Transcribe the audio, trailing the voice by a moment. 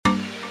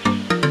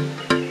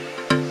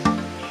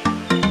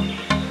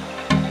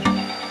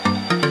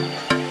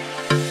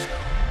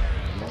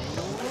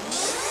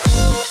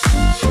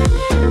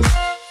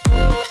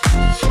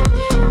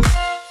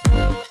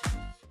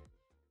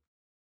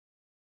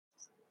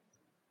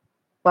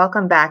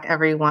Welcome back,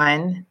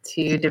 everyone,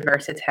 to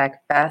Diversitech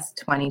Fest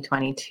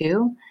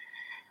 2022.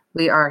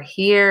 We are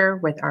here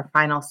with our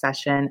final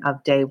session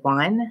of day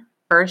one,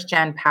 First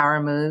Gen Power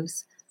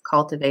Moves,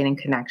 Cultivating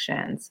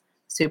Connections.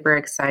 Super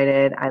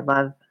excited. I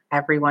love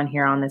everyone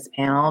here on this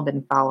panel.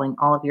 Been following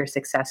all of your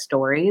success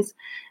stories.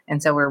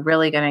 And so we're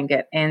really going to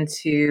get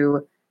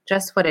into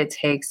just what it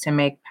takes to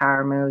make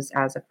power moves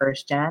as a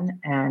first gen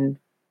and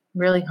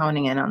really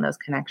honing in on those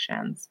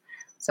connections.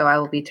 So I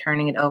will be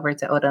turning it over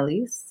to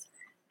Odalise,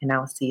 and I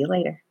will see you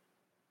later.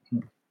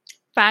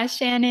 Bye,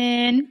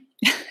 Shannon.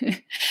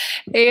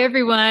 Hey,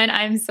 everyone.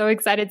 I'm so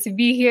excited to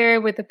be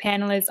here with the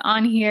panelists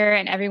on here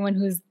and everyone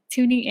who's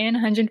tuning in,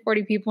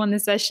 140 people in the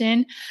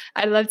session.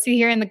 I'd love to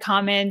hear in the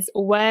comments,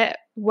 what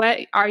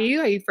are you?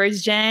 Are you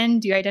first gen?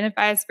 Do you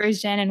identify as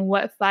first gen? And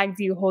what flag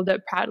do you hold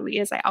up proudly,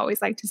 as I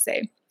always like to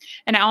say?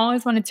 And I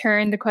always want to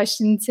turn the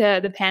question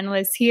to the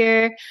panelists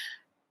here.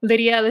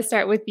 Lydia, let's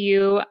start with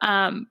you.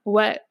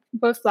 What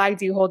flag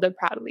do you hold up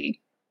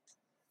proudly?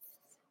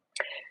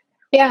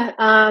 Yeah,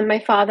 my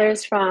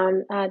father's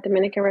from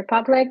Dominican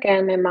Republic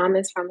and my mom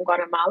is from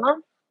Guatemala.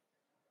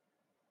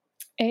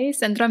 Hey,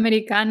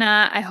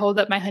 Centroamericana. I hold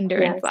up my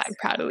Honduran flag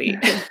proudly.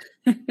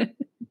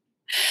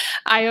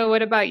 Ayo,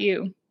 what about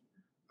you?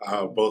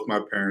 Both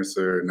my parents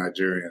are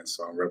Nigerian,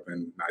 so I'm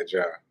repping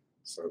Niger.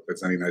 So if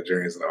there's any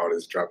Nigerians in the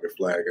audience, drop your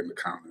flag in the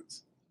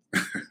comments.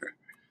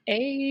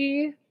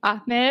 Hey,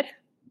 Ahmed.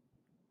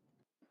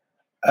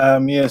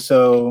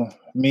 So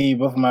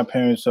both of my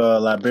parents are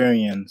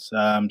Liberians.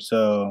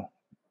 So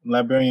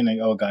Liberian and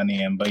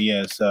Ghanaian, but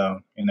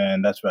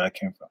and that's where I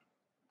came from.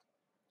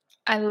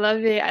 I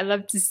love it. I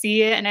love to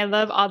see it. And I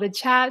love all the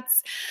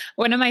chats.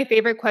 One of my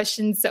favorite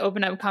questions to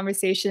open up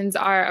conversations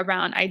are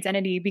around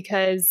identity,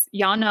 because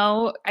y'all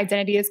know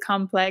identity is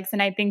complex.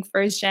 And I think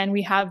first gen,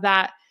 we have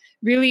that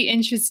really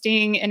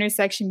interesting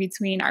intersection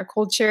between our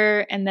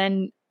culture and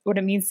then what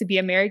it means to be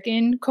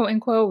American, quote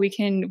unquote. We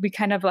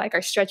kind of like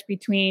are stretched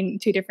between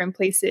two different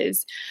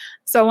places.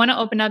 So I want to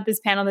open up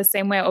this panel the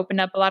same way I open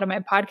up a lot of my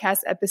podcast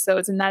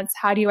episodes, and that's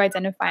how do you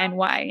identify and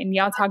why? And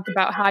y'all talked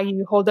about how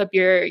you hold up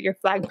your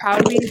flag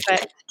proudly,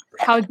 but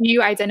how do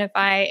you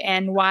identify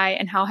and why,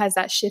 and how has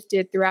that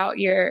shifted throughout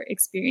your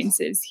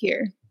experiences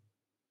here?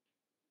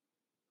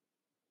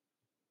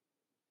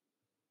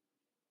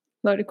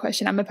 Loaded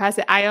question. I'm gonna pass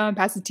it, Ayo, and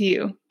pass it to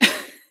you.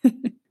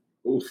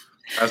 Oof.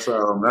 That's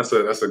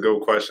a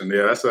good question.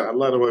 Yeah, I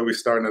love the way we're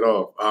starting it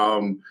off.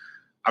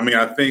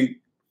 I think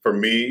for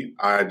me,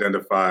 I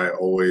identify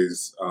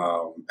always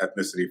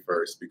ethnicity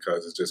first,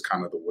 because it's just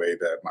kind of the way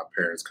that my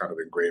parents kind of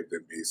engraved in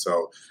me.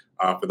 So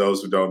for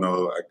those who don't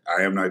know,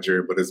 I am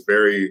Nigerian, but it's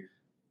very,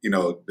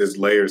 there's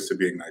layers to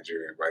being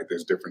Nigerian, right?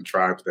 There's different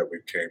tribes that we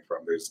came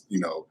from. There's,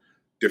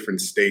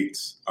 different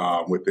states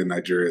within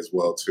Nigeria as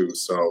well, too.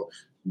 So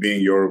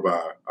being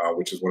Yoruba,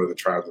 which is one of the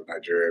tribes of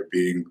Nigeria,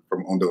 being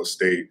from Ondo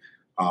State,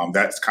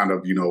 that's kind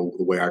of, the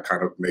way I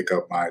kind of make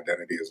up my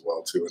identity as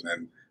well, too. And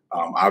then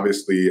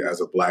obviously as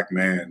a Black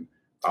man,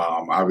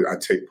 I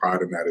take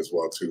pride in that as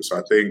well, too. So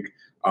I think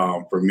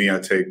for me, I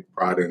take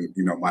pride in,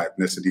 my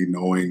ethnicity,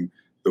 knowing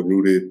the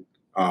rooted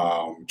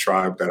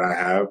tribe that I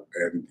have,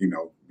 and,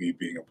 me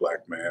being a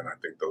Black man. I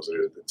think those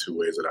are the two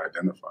ways that I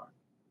identify.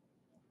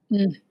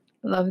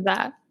 Love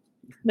that.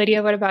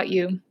 Lydia, what about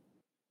you?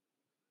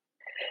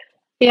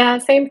 Yeah,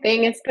 same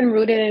thing. It's been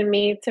rooted in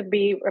me to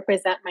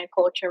represent my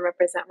culture,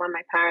 represent what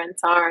my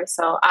parents are.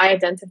 So I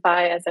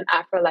identify as an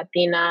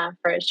Afro-Latina,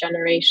 first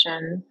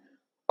generation,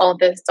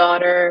 oldest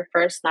daughter.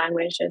 First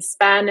language is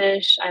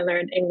Spanish. I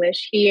learned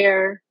English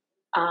here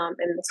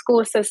in the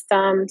school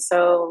system.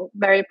 So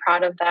very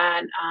proud of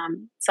that.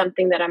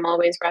 Something that I'm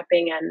always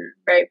repping and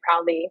very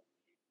proudly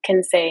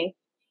can say.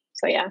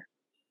 So yeah.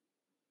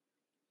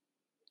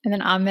 And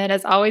then Ahmed,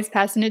 as always,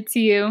 passing it to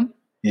you.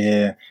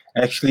 Yeah,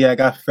 actually, I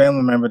got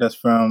family member that's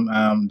from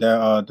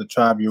the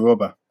tribe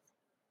Yoruba,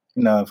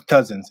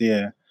 cousins.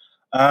 Yeah,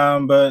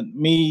 but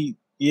me,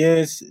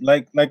 yes,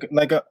 like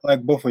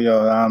both of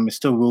y'all, it's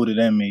still rooted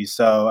in me.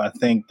 So I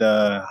think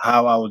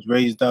how I was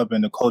raised up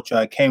and the culture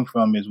I came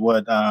from is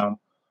what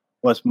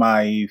was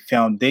my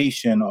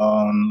foundation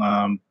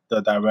on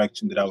the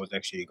direction that I was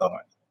actually going.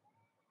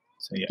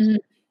 So yeah. Mm-hmm.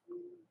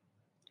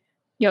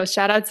 Yo,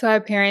 shout out to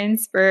our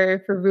parents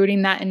for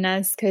rooting that in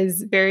us,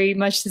 because very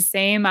much the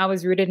same. I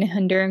was rooted in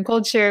Honduran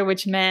culture,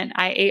 which meant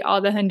I ate all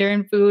the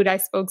Honduran food. I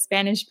spoke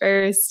Spanish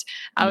first.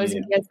 I was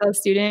a ESL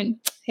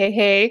student.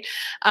 Hey.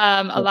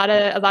 A lot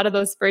of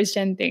those first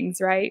gen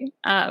things, right?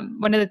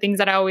 One of the things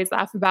that I always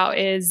laugh about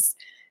is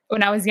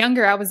when I was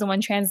younger, I was the one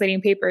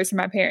translating papers for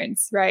my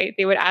parents, right?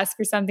 They would ask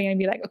for something and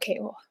be like, okay,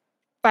 well,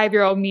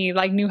 5-year-old me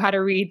knew how to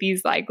read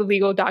these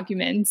legal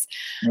documents.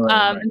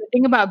 Right. And the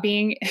thing about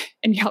being,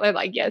 and y'all are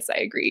like, yes, I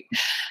agree.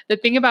 The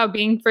thing about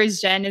being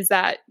first gen is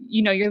that,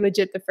 you're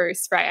legit the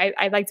first, right?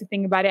 I like to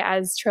think about it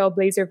as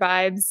trailblazer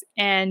vibes.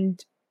 And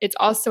it's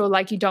also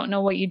like you don't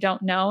know what you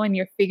don't know, and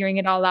you're figuring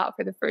it all out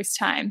for the first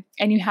time.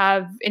 And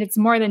it's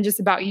more than just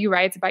about you,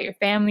 right? It's about your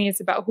family. It's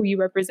about who you're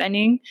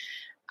representing.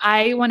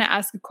 I want to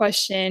ask a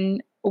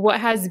question. what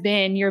has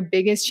been your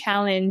biggest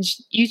challenge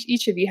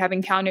each of you have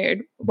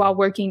encountered while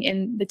working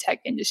in the tech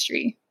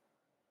industry?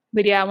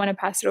 Lydia, I want to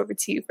pass it over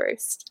to you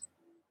first.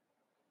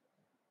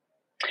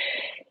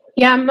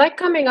 Yeah, I'm like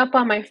coming up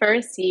on my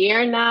first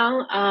year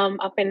now,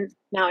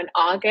 now in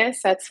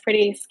August. That's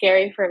pretty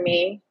scary for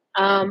me.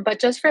 But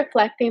just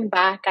reflecting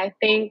back, I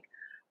think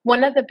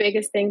one of the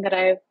biggest things that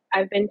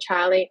I've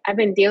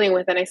been dealing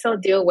with, and I still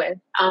deal with,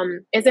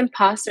 is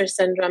imposter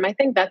syndrome. I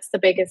think that's the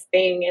biggest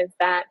thing, is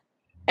that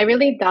I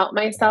really doubt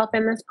myself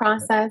in this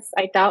process.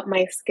 I doubt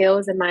my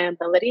skills and my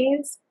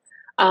abilities.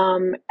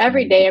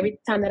 Every day, every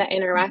time that I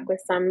interact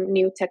with some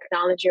new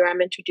technology or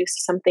I'm introduced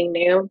to something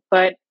new.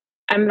 But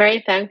I'm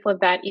very thankful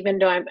that even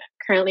though I'm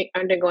currently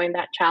undergoing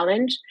that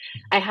challenge,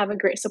 I have a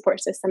great support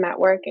system at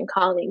work and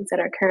colleagues that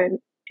are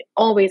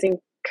always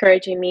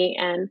encouraging me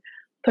and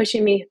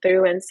pushing me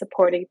through and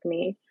supporting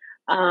me.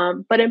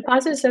 But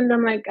imposter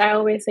syndrome, like I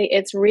always say,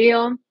 it's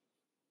real.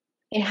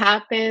 It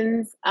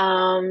happens.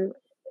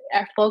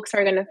 Folks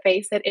are going to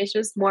face it. It's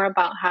just more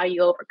about how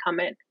you overcome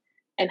it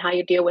and how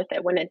you deal with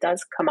it when it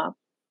does come up.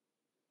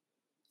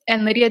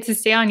 And Lydia, to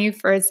stay on you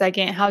for a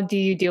second, how do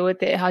you deal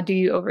with it? How do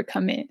you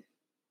overcome it?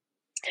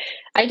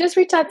 I just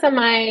reach out to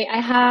I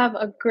have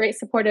a great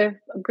supportive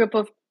group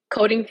of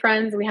coding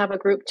friends. We have a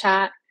group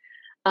chat.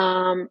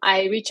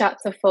 I reach out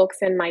to folks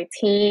in my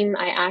team.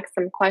 I ask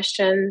them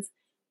questions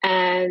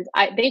and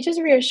they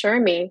just reassure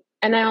me.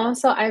 And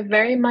I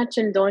very much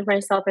indulge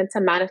myself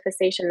into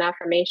manifestation and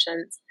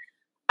affirmations.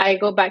 I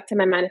go back to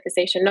my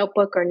manifestation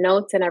notebook or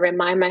notes and I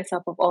remind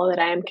myself of all that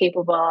I am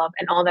capable of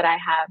and all that I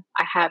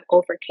have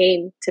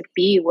overcame to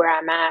be where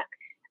I'm at.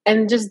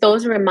 And just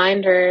those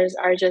reminders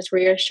are just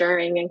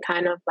reassuring and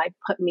kind of like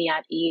put me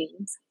at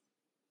ease.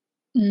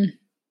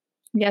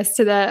 Yes,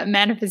 to the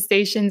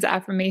manifestations,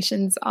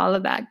 affirmations, all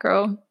of that,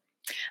 girl.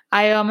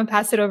 I'm gonna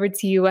pass it over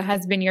to you. What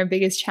has been your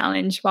biggest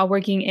challenge while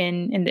working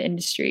in the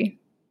industry?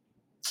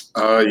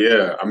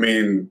 Yeah, I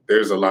mean,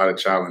 there's a lot of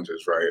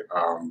challenges, right?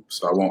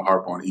 So I won't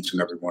harp on each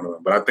and every one of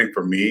them. But I think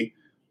for me,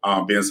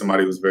 being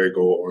somebody who's very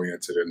goal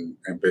oriented and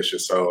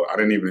ambitious, so I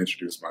didn't even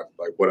introduce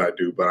what I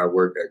do. But I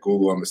work at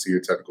Google. I'm a senior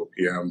technical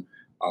PM,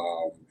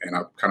 and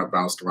I've kind of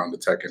bounced around the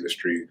tech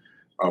industry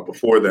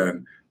before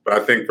then. But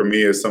I think for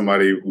me, as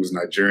somebody who's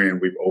Nigerian,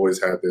 we've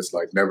always had this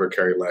like never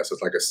carry less.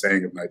 It's like a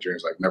saying of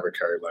Nigerians, like never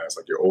carry less.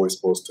 Like you're always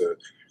supposed to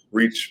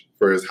reach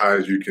for as high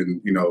as you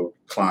can,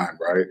 climb,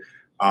 right?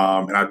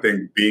 And I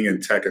think being in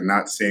tech and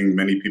not seeing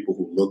many people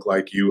who look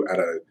like you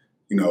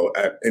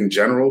in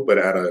general, but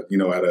at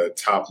a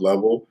top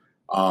level,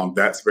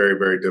 that's very,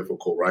 very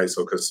difficult, right?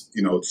 So, because,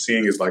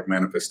 seeing is like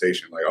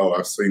manifestation, like, oh,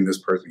 I've seen this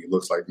person, he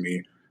looks like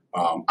me.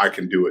 I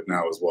can do it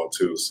now as well,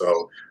 too.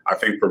 So I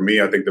think for me,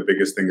 the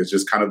biggest thing is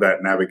just kind of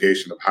that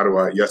navigation of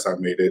yes, I've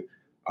made it.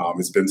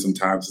 It's been some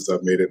time since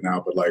I've made it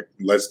now, but like,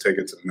 let's take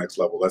it to the next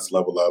level. Let's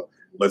level up.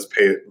 Let's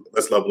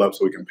level up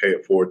so we can pay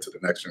it forward to the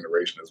next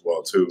generation as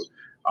well, too.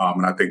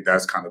 And I think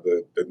that's kind of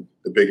the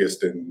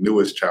biggest and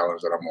newest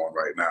challenge that I'm on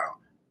right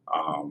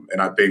now.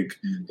 And I think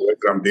the way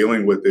that I'm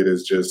dealing with it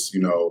is just,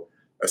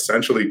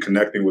 essentially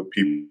connecting with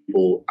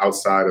people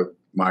outside of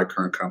my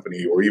current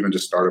company or even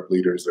just startup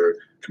leaders or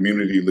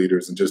community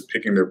leaders and just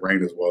picking their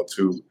brain as well,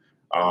 too.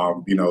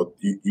 You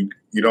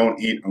don't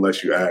eat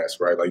unless you ask,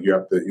 right? Like you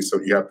have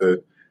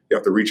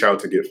to reach out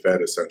to get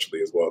fed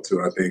essentially as well, too.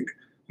 And I think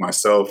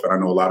myself, and I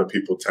know a lot of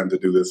people tend to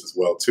do this as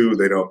well, too.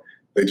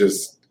 They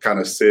just kind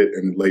of sit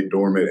and lay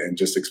dormant and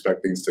just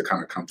expect things to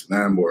kind of come to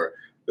them, or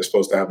they're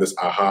supposed to have this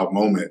aha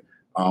moment.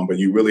 But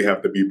you really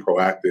have to be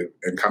proactive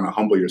and kind of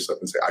humble yourself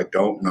and say, I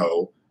don't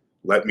know.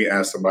 Let me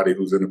ask somebody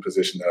who's in a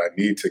position that I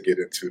need to get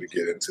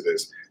into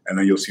this. And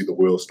then you'll see the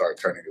wheels start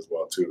turning as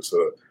well, too. So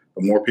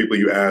the more people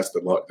you ask,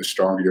 the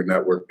stronger your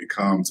network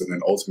becomes. And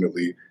then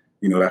ultimately,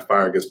 that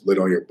fire gets lit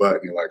on your butt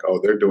and you're like, oh,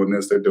 they're doing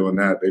this, they're doing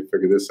that. They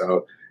figure this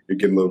out. You're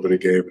getting a little bit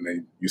of game and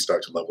then you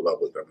start to level up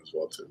with them as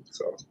well, too.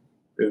 So,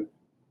 yeah.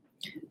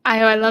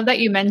 I love that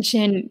you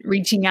mentioned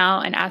reaching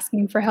out and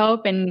asking for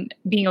help and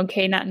being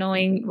okay not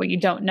knowing what you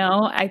don't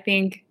know. I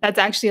think that's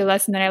actually a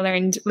lesson that I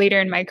learned later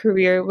in my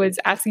career was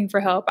asking for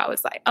help. I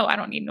was like, oh, I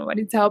don't need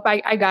nobody's help.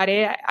 I got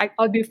it.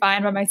 I'll do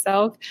fine by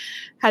myself.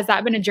 Has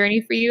that been a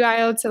journey for you,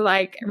 Ayo, to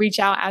like reach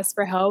out, ask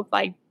for help?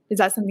 Like, is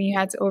that something you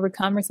had to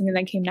overcome or something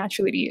that came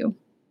naturally to you?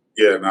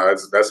 Yeah, no,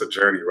 that's a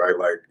journey, right?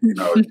 Like,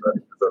 as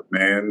a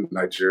man,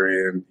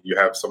 Nigerian, you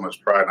have so much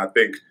pride. And I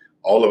think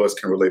all of us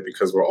can relate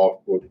because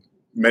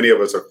many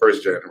of us are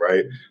first gen,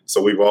 right?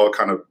 So we've all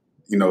kind of,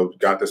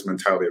 got this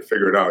mentality to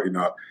figure it out,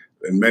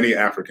 and many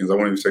Africans, I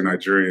won't even say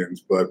Nigerians,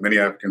 but many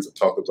Africans have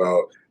talked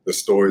about the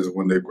stories of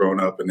when they've grown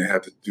up and they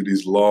had to do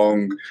these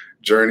long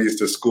journeys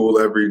to school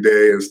every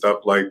day and stuff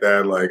like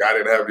that. Like, I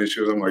didn't have any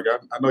shoes. I'm like,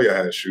 I know y'all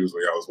had shoes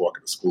when y'all was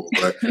walking to school,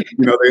 but,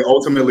 they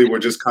ultimately were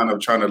just kind of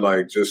trying to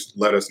like, just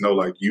let us know,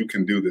 like, you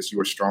can do this. You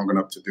are strong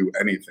enough to do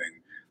anything.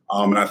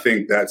 And I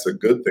think that's a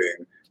good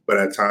thing. But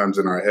at times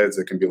in our heads,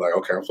 it can be like,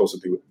 okay, I'm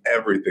supposed to do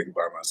everything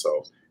by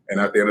myself. And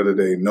at the end of the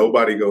day,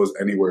 nobody goes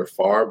anywhere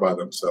far by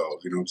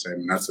themselves. You know what I'm saying?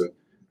 And that's an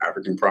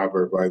African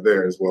proverb right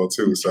there as well,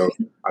 too. So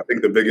I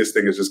think the biggest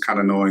thing is just kind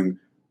of knowing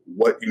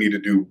what you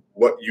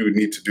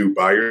need to do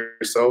by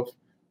yourself,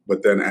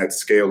 but then at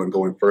scale and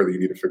going further, you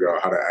need to figure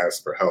out how to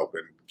ask for help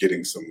and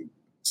getting some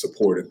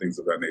support and things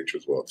of that nature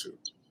as well too.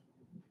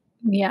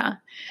 Yeah.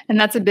 And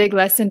that's a big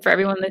lesson for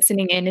everyone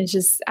listening in, is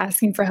just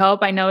asking for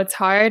help. I know it's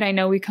hard. I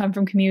know we come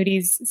from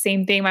communities,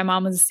 same thing. My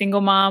mom was a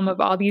single mom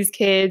of all these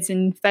kids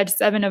and fed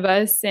 7 of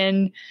us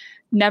and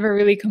never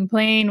really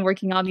complained,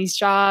 working all these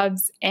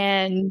jobs.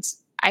 And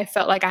I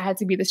felt like I had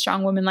to be the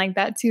strong woman like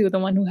that too, the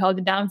one who held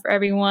it down for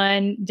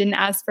everyone, didn't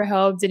ask for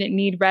help, didn't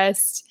need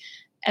rest.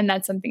 And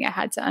that's something I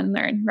had to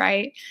unlearn,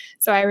 right?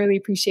 So I really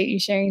appreciate you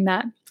sharing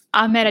that.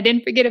 Ahmed, I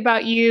didn't forget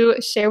about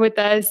you. Share with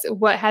us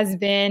what has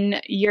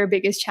been your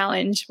biggest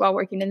challenge while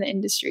working in the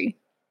industry.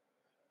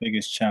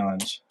 Biggest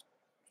challenge.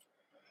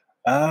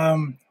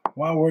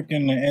 While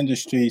working in the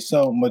industry,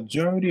 so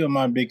majority of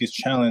my biggest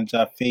challenge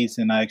I face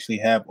and I actually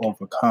have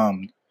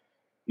overcome.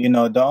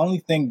 The only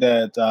thing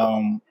that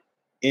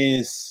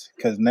is,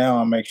 because now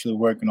I'm actually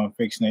working on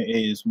fixing it,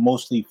 is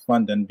mostly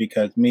funding,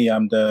 because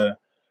I'm the,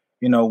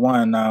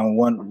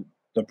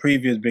 the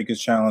previous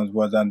biggest challenge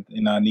was I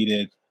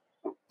needed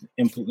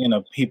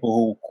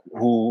people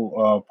who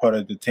are part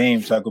of the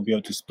team, so I could be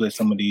able to split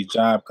some of these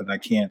jobs, because I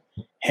can't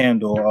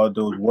handle all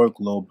those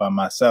workload by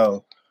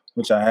myself,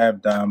 which I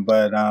have done.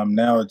 But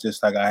now it's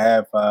just like I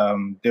have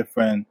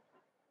different,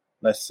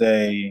 let's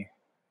say,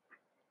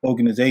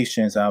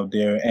 organizations out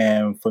there,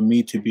 and for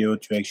me to be able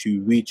to actually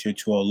reach it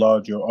to a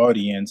larger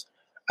audience,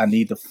 I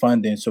need the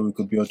funding so we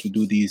could be able to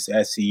do these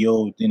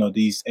SEO,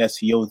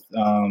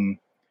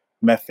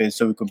 methods,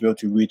 so we could be able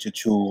to reach it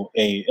to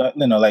a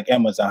like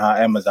Amazon, how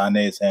Amazon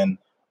is and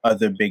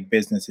other big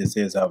businesses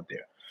is out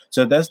there.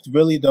 So that's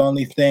really the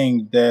only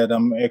thing that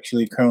I'm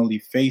actually currently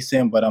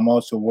facing, but I'm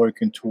also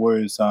working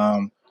towards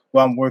I'm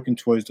working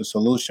towards the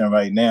solution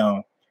right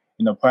now.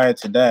 Prior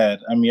to that,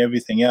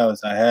 everything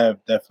else I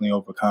have definitely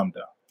overcome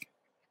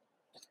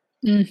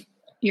though.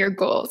 Your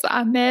goals,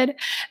 Ahmed.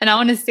 And I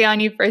want to stay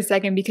on you for a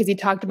second, because you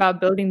talked about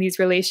building these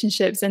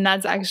relationships. And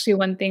that's actually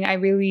one thing I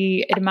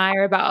really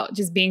admire about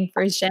just being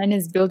first gen,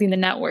 is building the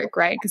network,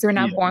 right? Because we're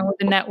not born with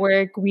a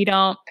network.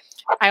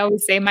 I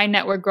always say my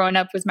network growing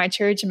up was my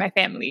church and my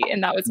family,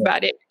 and that was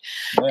about it.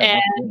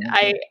 And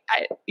I'd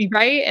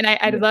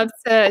love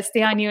to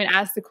stay on you and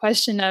ask the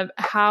question of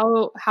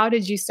how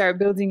did you start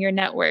building your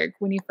network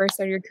when you first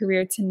started your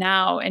career to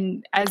now,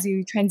 and as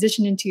you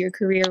transition into your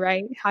career,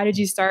 right? How did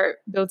you start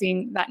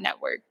building that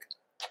network?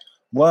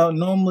 Well,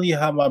 normally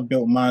how I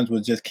built mine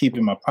was just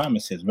keeping my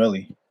promises,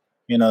 really.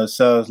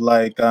 So it's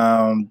like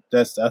I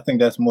think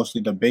that's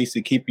mostly the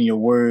basic, keeping your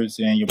words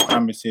and your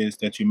promises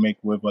that you make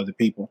with other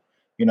people.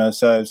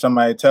 So if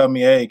somebody tell me,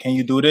 hey, can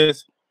you do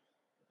this?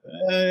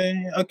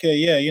 Okay,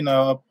 yeah,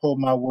 I'll pull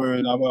my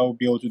word. I'll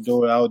be able to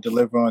do it. I'll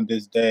deliver on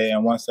this day.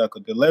 And once I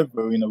could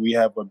deliver, we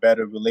have a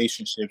better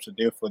relationship. So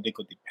therefore, they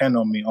could depend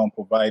on me on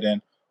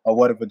providing or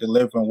whatever,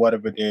 delivering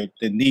whatever they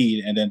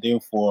need. And then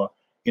therefore,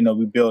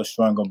 we build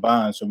stronger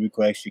bonds so we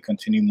could actually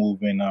continue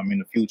moving in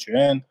the future.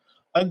 And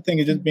other thing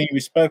is just being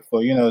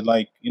respectful.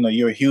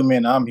 You're a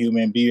human, I'm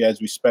human. Be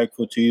as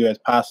respectful to you as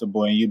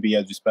possible, and you be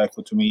as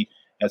respectful to me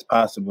as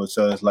possible.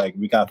 So it's like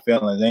we got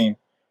feelings, ain't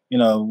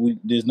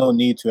there's no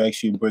need to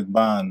actually break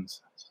bonds.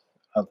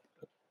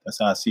 That's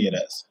how I see it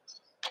as.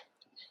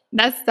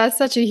 That's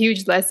such a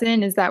huge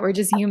lesson, is that we're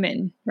just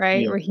human,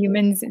 right? Yeah. We're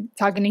humans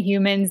talking to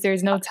humans.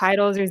 There's no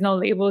titles, there's no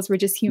labels. We're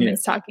just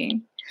humans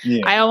talking.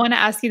 Yeah. I want to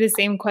ask you the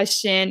same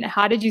question.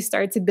 How did you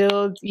start to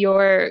build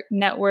your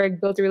network,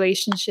 build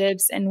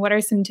relationships, and what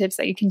are some tips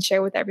that you can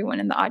share with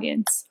everyone in the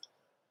audience?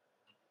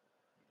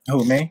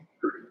 Who, me?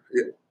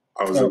 Yeah.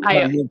 Okay.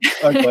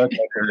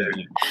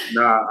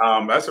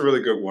 Nah, that's a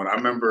really good one. I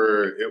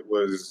remember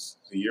the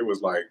year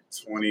was like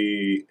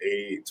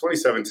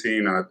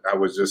 2017. I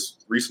was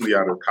just recently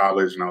out of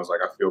college, and I was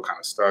like, I feel kind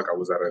of stuck. I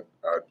was at a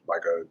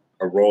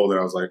role that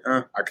I was like,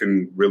 I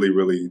can really,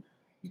 really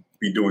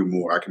be doing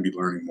more. I can be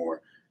learning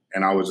more.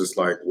 And I was just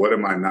like, what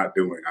am I not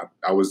doing?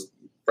 I was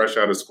fresh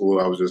out of school.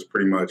 I was just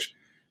pretty much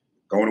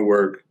going to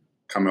work,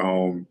 coming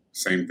home,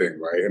 same thing,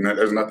 right? And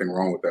there's nothing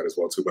wrong with that as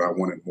well, too, but I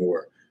wanted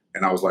more.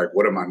 And I was like,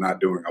 what am I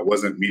not doing? I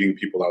wasn't meeting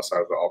people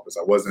outside of the office.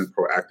 I wasn't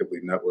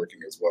proactively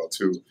networking as well,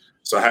 too.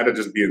 So I had to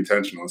just be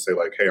intentional and say,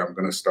 like, hey, I'm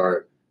going to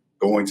start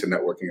going to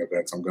networking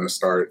events. I'm going to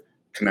start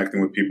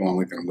connecting with people on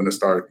LinkedIn. I'm going to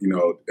start,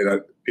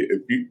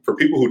 for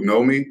people who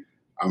know me,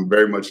 I'm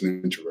very much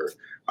an introvert.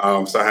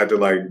 So I had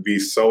to be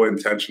so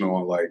intentional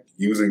on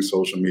using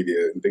social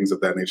media and things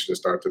of that nature to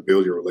start to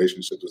build your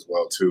relationships as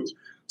well, too.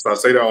 So I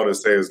say that all to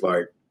say is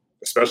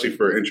especially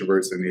for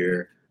introverts in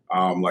here,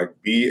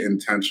 be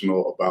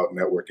intentional about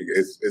networking.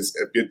 If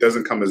it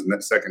doesn't come as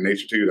second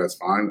nature to you, that's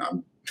fine.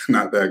 I'm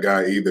not that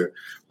guy either,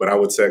 but I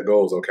would set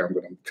goals. Okay, I'm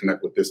going to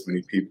connect with this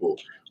many people,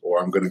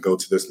 or I'm going to go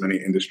to this many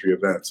industry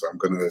events, or I'm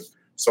going to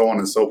so on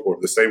and so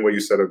forth. The same way you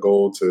set a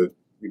goal to,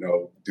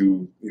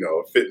 do,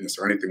 fitness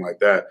or anything like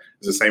that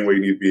is the same way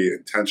you need to be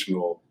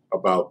intentional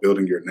about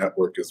building your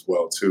network as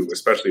well, too,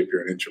 especially if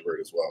you're an introvert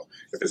as well.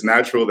 If it's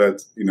natural,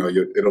 that,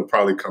 it'll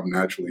probably come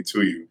naturally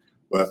to you.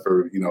 But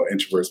for,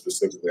 introverts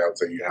specifically, I would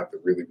say you have to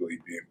really, really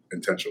be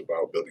intentional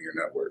about building your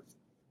network.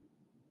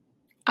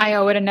 I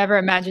would have never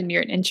imagined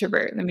you're an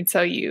introvert, let me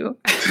tell you.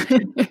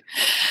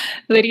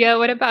 Lydia,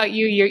 what about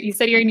you? You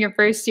said you're in your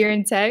first year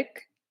in tech?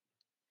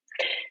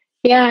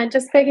 Yeah,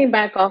 just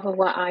piggyback off of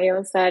what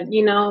Ayo said,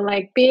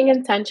 like being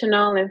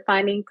intentional and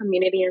finding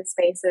community and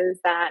spaces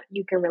that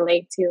you can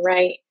relate to,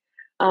 right?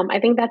 I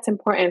think that's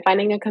important.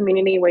 Finding a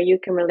community where you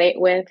can relate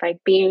with, like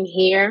being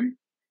here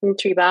in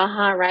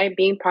Tribaja, right?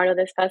 Being part of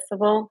this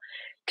festival,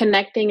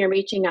 connecting and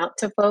reaching out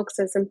to folks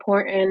is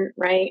important,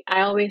 right?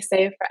 I always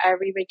say for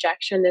every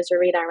rejection, there's a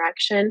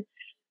redirection.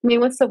 I mean,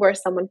 what's the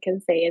worst someone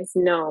can say is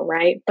no,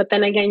 right? But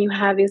then again, you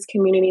have these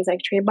communities like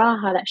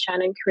Tribaja that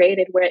Shannon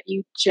created where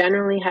you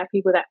generally have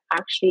people that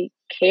actually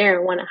care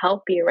and want to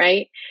help you,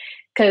 right?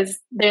 Because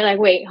they're like,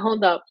 wait,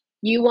 hold up.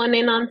 You want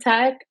in on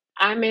tech?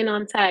 I'm in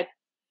on tech.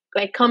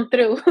 Like, come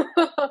through.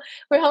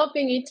 We're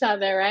helping each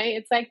other, right?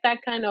 It's like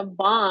that kind of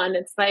bond.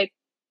 It's like,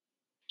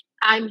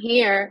 I'm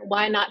here.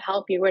 Why not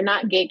help you? We're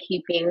not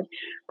gatekeeping,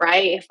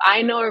 right? If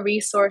I know a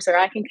resource or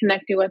I can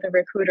connect you with a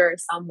recruiter or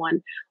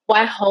someone,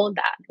 why hold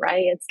that,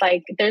 right? It's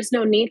like there's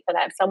no need for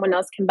that. If someone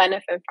else can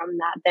benefit from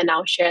that, then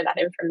I'll share that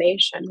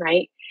information,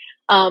 right?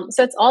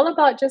 So it's all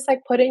about just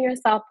like putting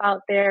yourself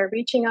out there,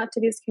 reaching out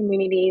to these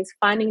communities,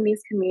 finding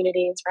these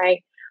communities,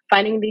 right?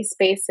 Finding these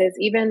spaces,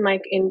 even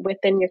like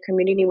within your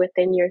community,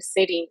 within your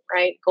city,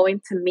 right? Going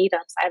to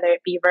meetups, either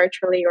it be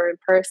virtually or in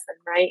person,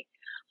 right?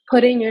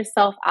 Putting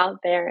yourself out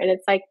there. And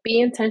it's like be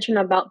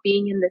intentional about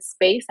being in the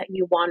space that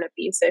you want to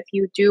be. So if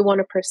you do want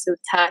to pursue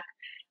tech,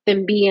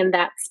 then be in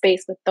that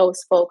space with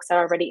those folks that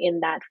are already in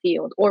that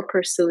field or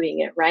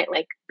pursuing it, right?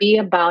 Like be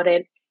about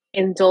it,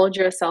 indulge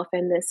yourself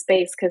in this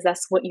space because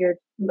that's what you're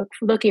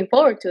looking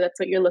forward to.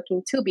 That's what you're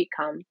looking to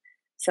become.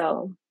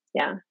 So,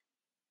 yeah.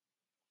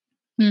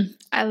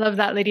 I love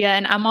that, Lydia.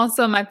 And I'm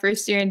also in my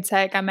first year in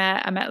tech. I'm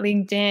at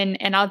LinkedIn,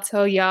 and I'll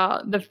tell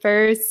y'all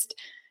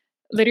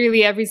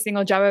literally every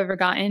single job I've ever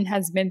gotten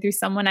has been through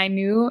someone I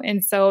knew.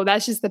 And so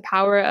that's just the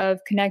power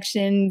of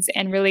connections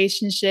and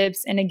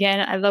relationships. And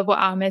again, I love what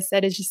Ahmed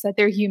said, is just that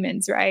they're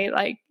humans, right?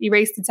 Like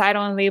erase the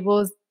title and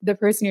labels. The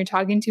person you're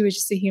talking to is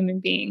just a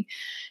human being.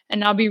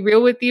 And I'll be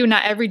real with you,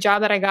 not every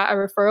job that I got a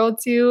referral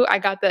to, I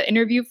got the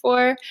interview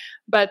for,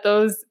 but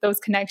those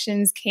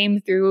connections came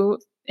through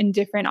in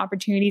different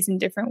opportunities in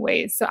different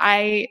ways. So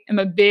I am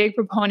a big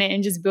proponent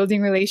in just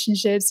building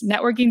relationships.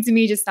 Networking to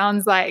me just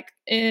sounds like,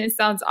 it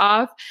sounds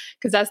off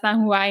because that's not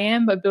who I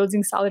am, but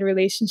building solid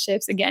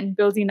relationships, again,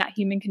 building that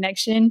human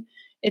connection,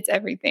 it's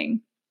everything.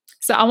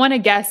 So I want to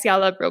gas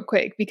y'all up real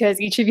quick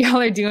because each of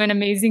y'all are doing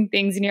amazing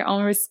things in your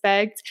own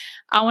respect.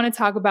 I want to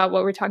talk about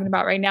what we're talking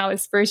about right now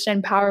is first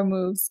gen power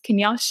moves. Can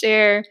y'all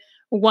share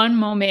one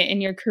moment in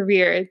your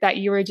career that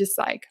you were just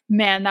like,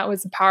 man, that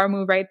was a power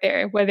move right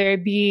there? Whether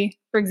it be,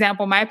 for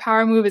example, my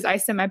power move is I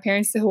sent my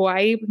parents to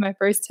Hawaii with my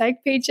first tech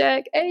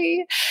paycheck,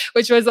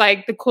 which was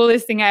like the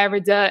coolest thing I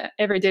ever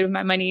did with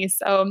my money.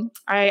 So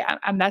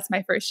that's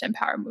my first gen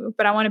power move.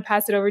 But I want to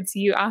pass it over to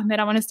you, Ahmed.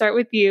 I want to start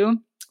with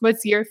you.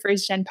 What's your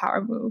first gen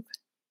power move?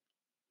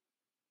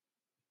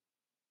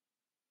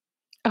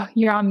 Oh,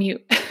 you're on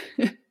mute.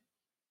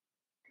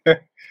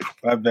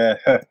 My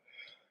bad.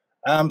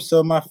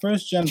 So my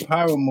first gen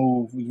power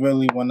move was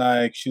really when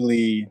I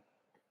actually,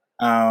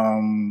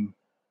 to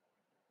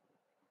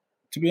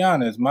be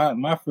honest,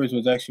 my first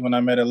was actually when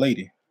I met a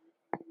lady.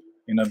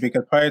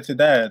 Because prior to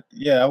that,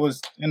 I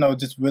was,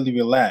 just really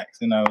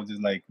relaxed.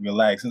 Just like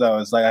relaxed. So I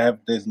was like, I have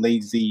this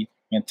lazy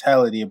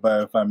mentality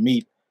about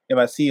if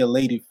I see a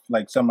lady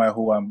like somebody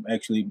who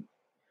it's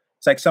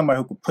like somebody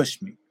who could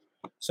push me.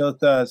 So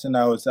thus,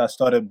 I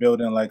started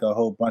building like a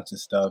whole bunch of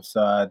stuff.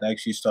 So I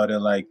actually started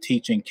like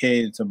teaching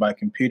kids about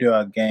computer.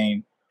 I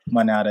gained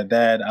money out of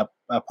that.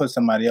 I put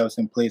somebody else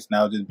in place, and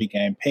I just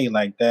began paid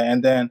like that.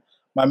 And then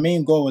my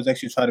main goal was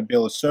actually try to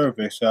build a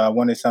service. So I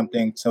wanted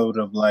something sort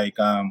of like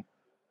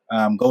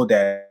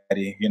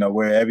GoDaddy,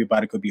 where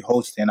everybody could be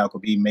hosting. I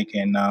could be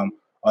making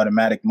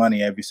automatic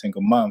money every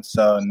single month.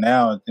 So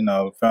now,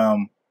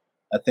 from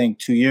I think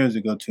 2 years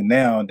ago to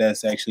now,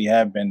 that's actually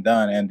have been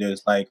done. And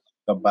there's like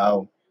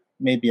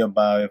maybe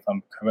about, if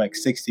I'm correct,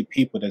 60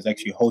 people that's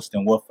actually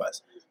hosting with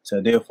us.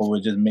 So therefore, we're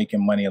just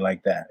making money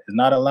like that. It's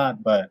not a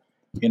lot, but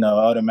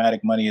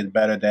automatic money is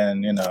better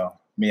than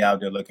me out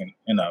there looking,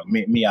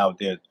 me out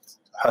there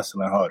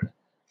hustling harder.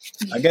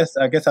 I guess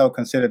I would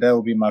consider that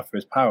would be my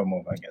first power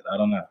move. I guess I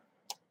don't know.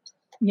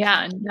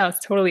 Yeah, no, it's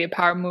totally a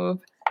power move.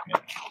 Yeah.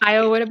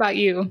 Io, what about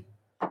you?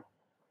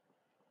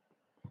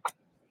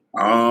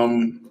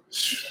 Man,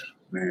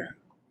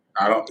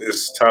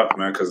 it's tough,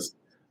 man, because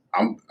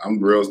I'm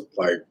real,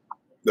 like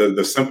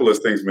the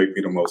simplest things make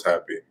me the most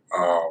happy.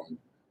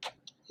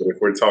 But if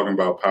we're talking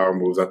about power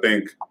moves, I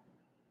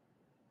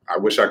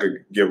wish I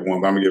could give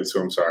one, but I'm gonna give two.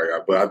 I'm sorry,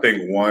 but I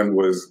think one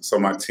was, so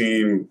my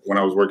team, when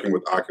I was working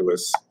with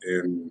Oculus,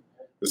 this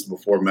is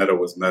before Meta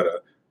was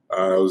Meta.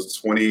 It was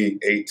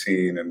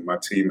 2018, and my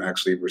team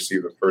actually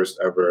received the first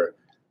ever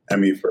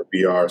Emmy for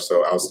VR,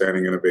 so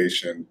Outstanding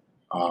Innovation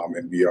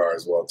in VR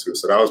as well too.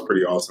 So that was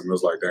pretty awesome. It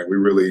was like, dang, we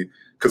really,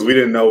 because we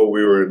didn't know what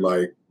we were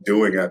like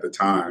doing at the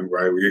time,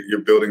 right?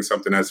 You're building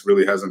something that's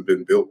really hasn't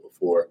been built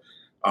before.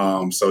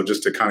 So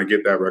just to kind of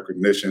get that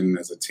recognition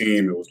as a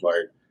team, it was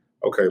like,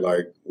 okay,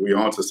 like we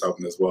onto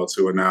something as well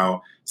too. And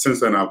now since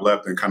then I've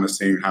left and kind of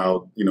seeing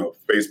how,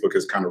 Facebook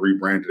has kind of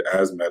rebranded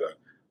as Meta,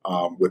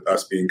 with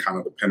us being kind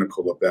of the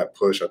pinnacle of that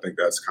push. I think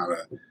that's kind of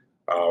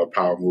a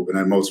power move. And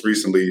then most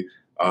recently,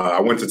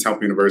 I went to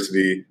Temple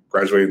University,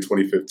 graduated in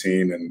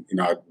 2015,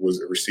 and I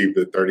received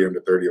the 30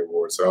 Under 30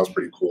 award. So that was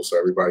pretty cool. So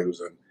everybody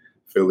who's in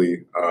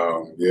Philly,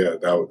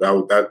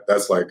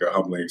 that's like a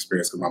humbling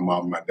experience because my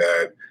mom and my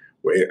dad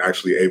were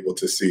actually able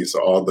to see. So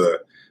all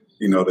the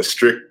the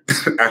strict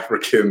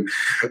African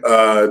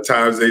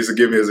times they used to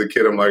give me as a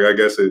kid, I'm like, I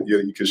guess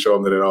you can show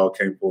them that it all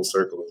came full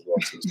circle as well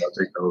too. So I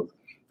think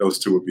those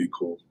two would be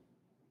cool.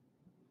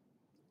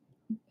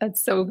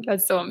 That's so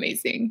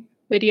amazing.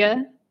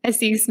 Lydia, I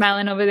see you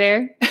smiling over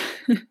there.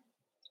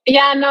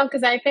 Yeah, no,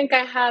 because I think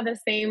I have the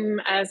same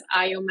as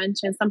Ayo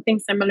mentioned, something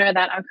similar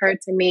that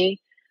occurred to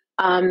me.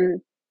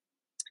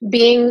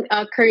 Being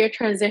a career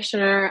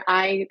transitioner,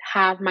 I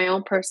have my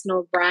own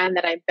personal brand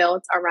that I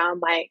built around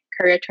my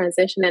career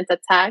transition into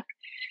tech.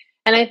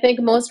 And I think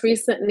most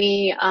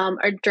recently,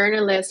 a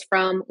journalist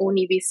from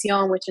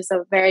Univision, which is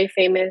a very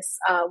famous,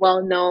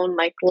 well-known,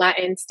 like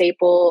Latin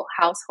staple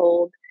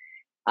household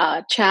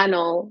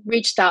channel,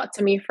 reached out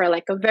to me for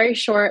like a very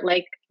short,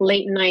 like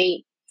late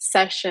night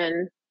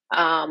session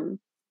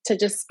to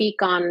just speak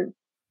on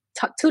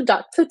two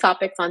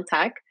topics on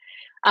tech.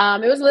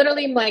 It was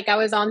literally like I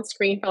was on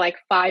screen for like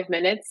 5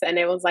 minutes and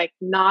it was like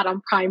not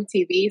on Prime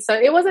TV. So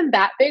it wasn't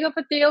that big of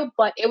a deal,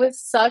 but it was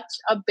such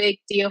a big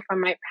deal for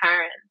my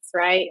parents,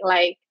 right?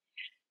 Like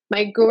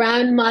my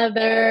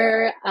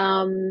grandmother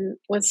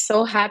was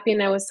so happy,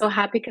 and I was so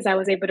happy because I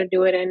was able to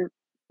do it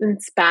in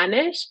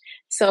Spanish.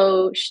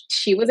 So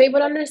she was able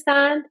to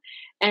understand,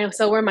 and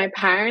so were my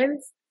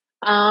parents.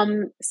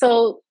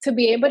 So to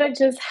be able to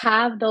just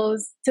have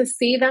those, to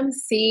see them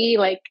see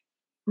like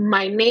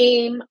my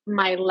name,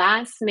 my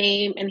last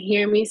name, and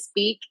hear me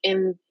speak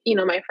in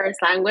my first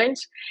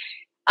language,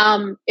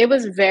 it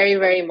was very,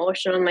 very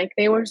emotional. Like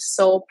they were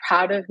so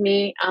proud of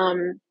me.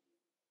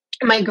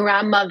 My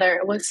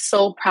grandmother was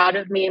so proud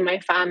of me and my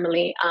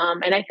family,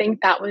 and I think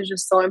that was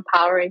just so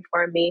empowering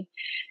for me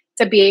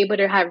to be able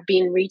to have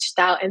been reached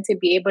out and to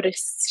be able to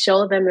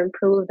show them and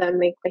prove them,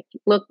 like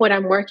look what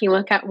I'm working,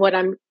 look at what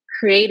I'm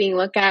creating,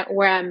 look at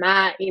where I'm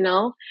at,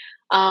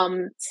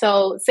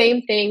 so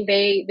same thing,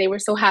 they were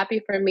so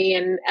happy for me,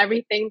 and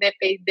everything that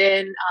they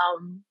did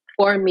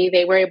for me,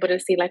 they were able to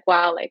see like,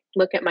 wow, like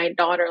look at my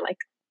daughter, like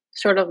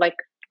sort of like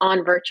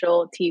on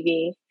virtual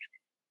TV.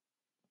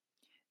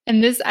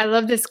 And I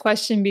love this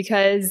question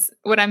because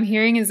what I'm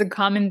hearing is a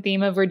common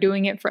theme of we're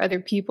doing it for other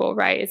people,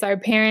 right? It's our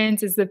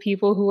parents, it's the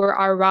people who are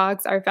our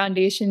rocks, our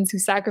foundations, who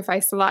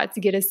sacrificed a lot to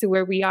get us to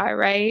where we are,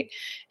 right?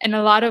 And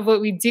a lot of what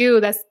we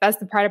do, that's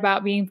the part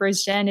about being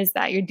first gen, is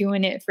that you're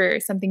doing it for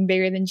something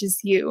bigger than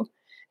just you.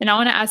 And I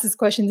want to ask this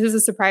question. This is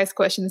a surprise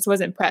question. This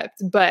wasn't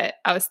prepped, but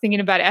I was thinking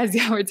about it as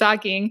y'all were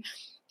talking.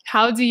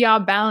 How do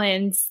y'all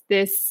balance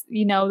this,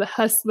 the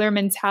hustler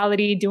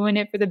mentality, doing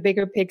it for the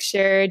bigger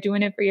picture,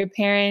 doing it for your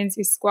parents,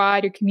 your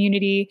squad, your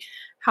community?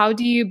 How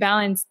do you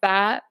balance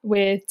that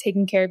with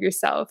taking care of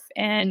yourself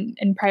and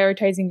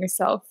prioritizing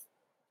yourself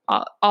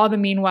all the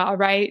meanwhile,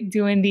 right?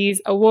 Doing these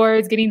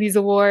awards, getting these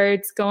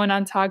awards, going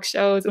on talk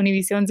shows.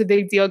 Univision's a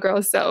big deal,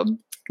 girl. So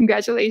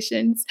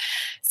congratulations.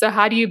 So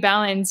how do you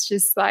balance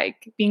just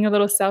like being a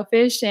little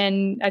selfish,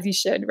 and as you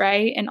should,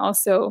 right? And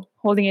also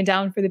holding it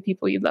down for the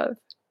people you love?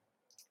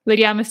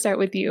 Lydia, I'm going to start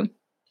with you.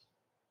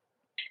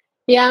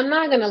 Yeah, I'm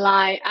not going to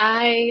lie.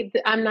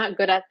 I'm not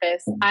good at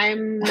this.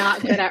 I'm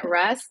not good at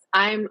rest.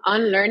 I'm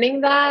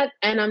unlearning that,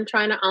 and I'm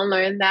trying to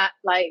unlearn that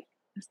like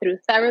through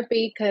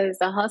therapy, because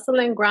the hustle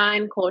and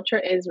grind culture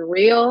is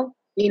real,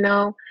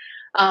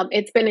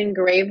 It's been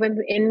engraved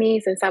in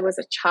me since I was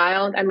a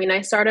child. I mean, I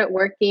started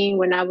working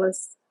when I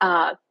was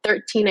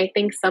 13, I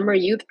think, summer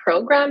youth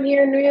program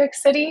here in New York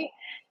City.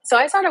 So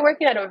I started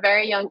working at a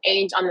very young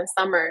age on the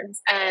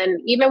summers.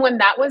 And even when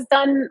that was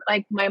done,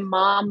 like my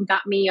mom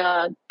got me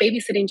a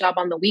babysitting job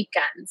on the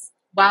weekends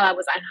while I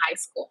was in high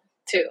school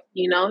too,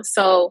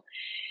 So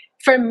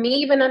for me,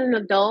 even as an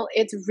adult,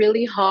 it's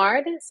really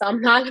hard. So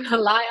I'm not going to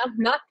lie, I'm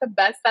not the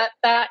best at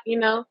that,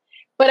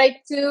 But I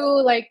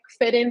do like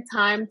fit in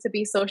time to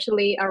be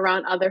socially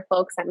around other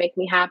folks that make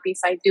me happy.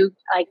 So I do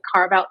like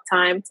carve out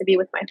time to be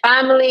with my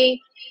family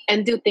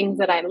and do things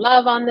that I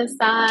love on the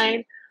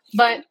side.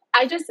 But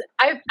I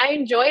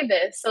enjoy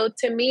this. So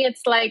to me,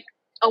 it's like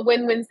a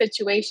win-win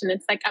situation.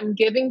 It's like I'm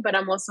giving, but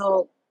I'm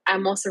also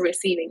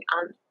receiving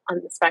on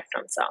the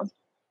spectrum. So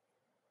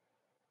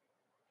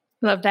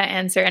love that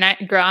answer. And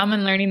I'm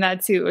learning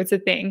that too. It's a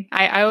thing.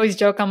 I always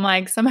joke, I'm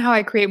like, somehow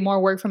I create more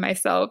work for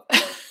myself.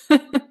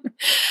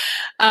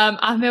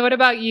 Ahmed, what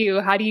about you?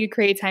 How do you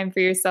create time for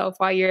yourself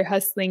while you're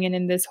hustling and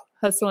in this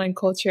hustle and grind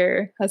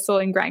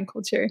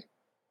culture?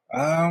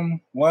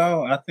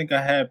 Well, I think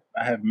I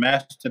have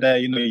mastered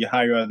that. You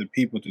hire other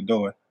people to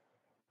do it.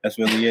 That's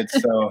really it.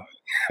 So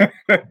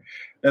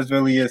that's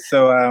really it.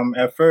 So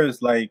at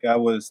first, like I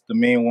was the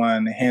main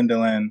one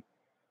handling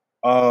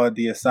all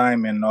the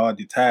assignment, all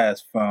the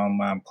tasks from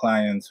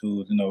clients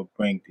who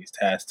bring these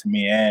tasks to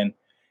me, and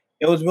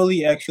it was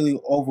really actually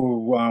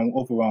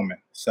overwhelming.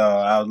 So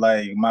I was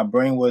like, my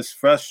brain was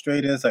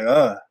frustrated. It's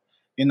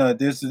like,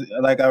 this is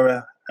like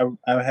I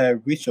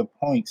had reached a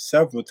point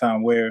several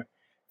times where I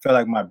felt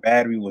like my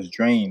battery was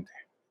drained.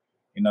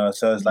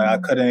 So it's like I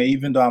couldn't,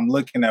 even though I'm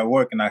looking at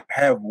work and I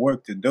have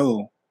work to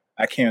do,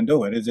 I can't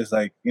do it. It's just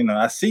like,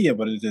 I see it,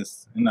 but it's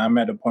just, I'm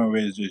at the point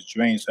where it's just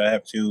drained. So I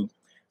have to,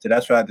 so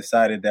that's why I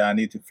decided that I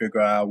need to figure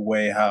out a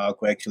way how I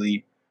could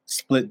actually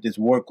split this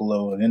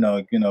workload,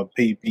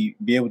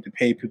 be able to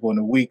pay people in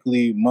a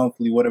weekly,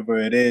 monthly, whatever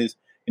it is,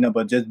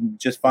 but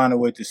just find a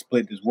way to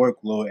split this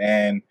workload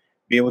and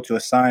be able to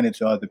assign it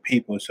to other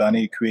people. So I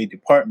need to create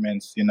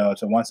departments, so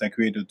once I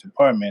create a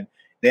department,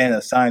 then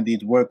assign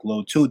these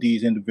workload to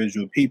these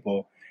individual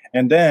people.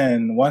 And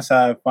then once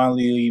I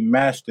finally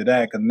mastered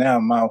that, because now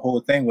my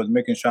whole thing was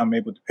making sure I'm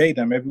able to pay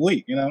them every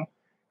week,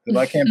 If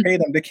I can't pay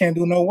them, they can't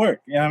do no work,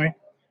 you know what I mean?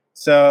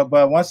 So,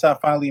 but once I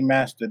finally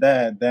mastered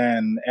that,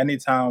 then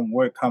anytime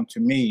work come to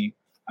me,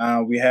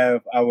 we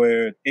have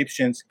our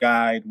Ipson's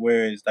guide,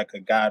 where it's like a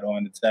guide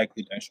on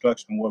exactly the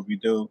instruction, what we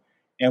do.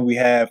 And we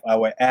have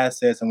our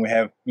assets and we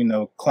have,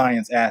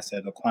 client's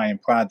asset or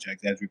client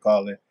project, as we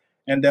call it.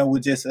 And then we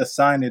just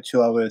assign it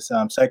to our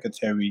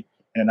secretary,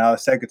 and our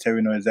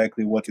secretary know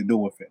exactly what to do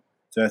with it.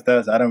 So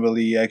thus, I don't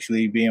really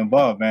actually be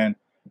involved. And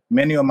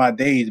many of my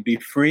days be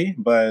free,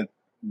 but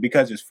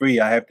because it's free,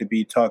 I have to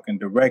be talking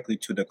directly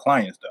to the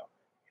clients,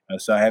 though.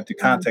 So I have to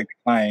contact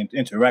the client,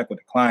 interact with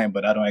the client,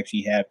 but I don't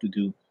actually have to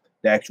do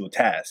the actual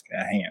task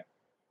at hand.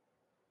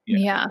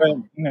 Yeah. But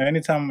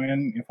anytime,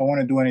 and if I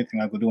want to do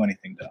anything, I could do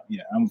anything, though.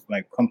 Yeah, I'm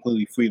like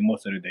completely free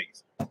most of the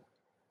days.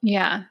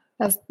 Yeah.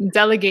 That's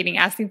delegating,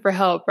 asking for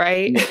help,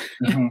 right? Yeah.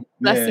 Mm-hmm.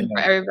 Lesson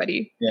for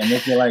everybody. Yeah,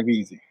 make your life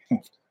easy.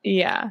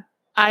 Yeah.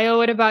 Io,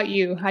 what about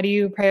you? How do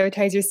you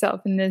prioritize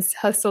yourself in this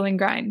hustle and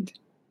grind?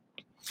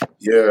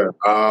 Yeah,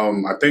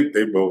 I think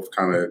they both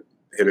kind of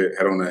hit it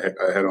head on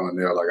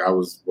there. Like I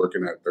was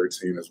working at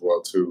 13 as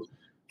well too.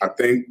 I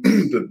think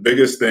the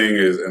biggest thing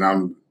is, and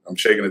I'm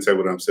shaking the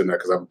table that I'm sitting at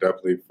because I'm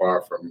definitely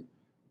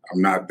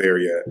I'm not there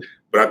yet.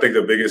 But I think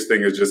the biggest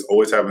thing is just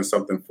always having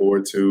something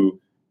forward to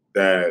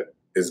that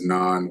is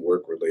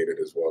non-work related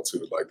as well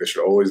too. Like there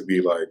should always be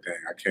like, dang,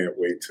 I can't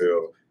wait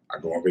till I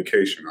go on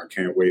vacation. I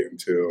can't wait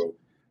until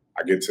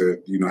I get to,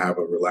 have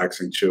a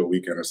relaxing, chill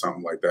weekend or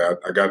something like that.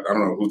 I don't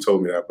know who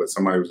told me that, but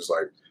somebody was just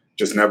like,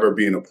 just never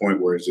be in a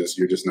point where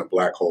you're just in a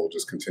black hole,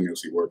 just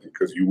continuously working,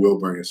 because you will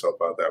burn yourself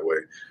out that way.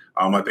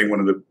 I think one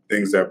of the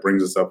things that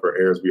brings us up for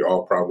air is we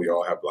probably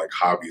all have like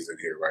hobbies in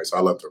here, right? So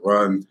I love to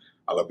run,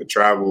 I love to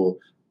travel,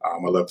 I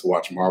love to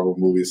watch Marvel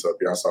movies. So if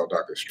y'all saw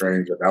Doctor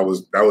Strange, that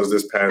was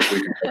this past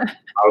weekend.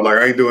 I was like,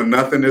 I ain't doing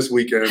nothing this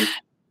weekend.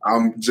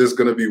 I'm just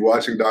gonna be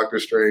watching Doctor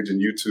Strange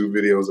and YouTube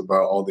videos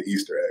about all the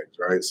Easter eggs,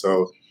 right?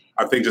 So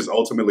I think just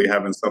ultimately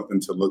having something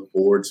to look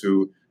forward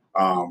to,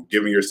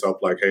 giving yourself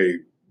like, hey,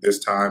 this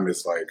time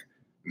is like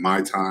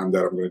my time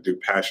that I'm going to do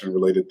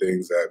passion-related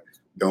things that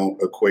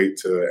don't equate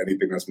to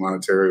anything that's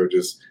monetary or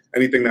just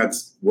anything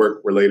that's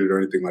work-related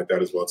or anything like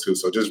that as well too.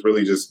 So just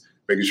really just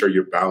making sure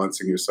you're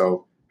balancing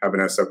yourself,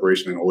 having that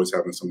separation, and always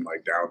having some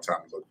like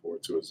downtime to look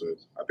forward to.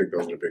 I think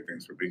those are the big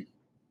things for me.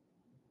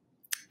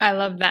 I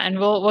love that. And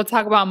we'll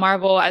talk about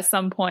Marvel at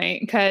some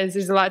point because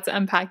there's a lot to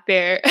unpack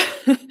there.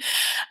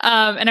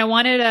 And I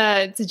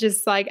wanted to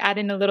just like add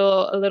in a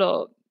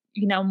little,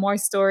 more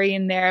story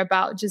in there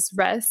about just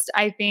rest.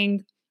 I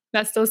think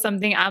that's still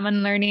something I'm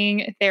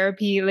unlearning.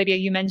 Therapy, Lydia,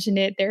 you mentioned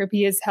it.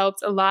 Therapy has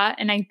helped a lot.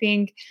 And I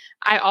think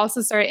I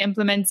also started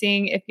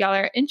implementing, if y'all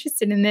are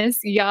interested in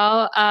this,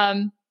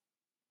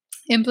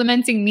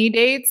 implementing me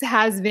dates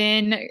has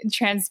been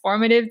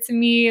transformative to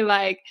me.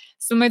 Like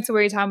similar to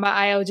where you're talking about,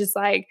 Io, just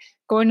like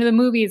going to the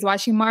movies,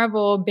 watching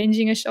Marvel,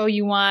 binging a show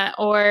you want,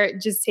 or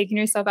just taking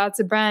yourself out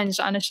to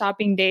brunch on a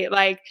shopping date.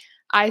 Like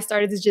I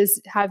started to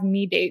just have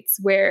me dates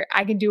where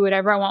I can do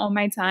whatever I want with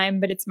my time,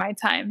 but it's my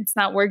time. It's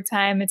not work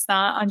time. It's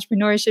not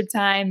entrepreneurship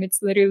time.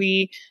 It's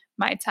literally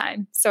my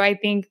time. So I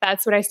think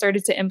that's what I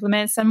started to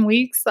implement some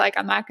weeks. Like,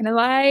 I'm not going to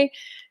lie,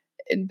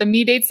 the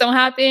me dates don't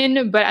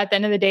happen, but at the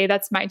end of the day,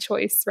 that's my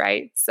choice,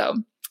 right? So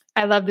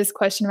I love this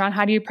question around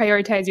how do you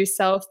prioritize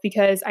yourself?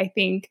 Because I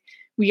think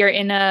we are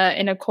in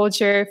a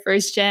culture,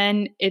 first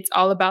gen, it's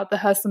all about the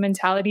hustle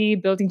mentality,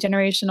 building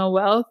generational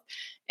wealth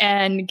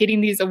and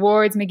getting these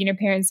awards, making your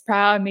parents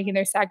proud, making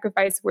their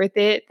sacrifice worth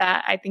it,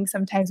 that I think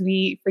sometimes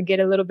we forget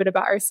a little bit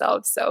about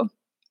ourselves. So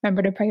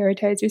remember to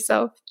prioritize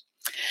yourself.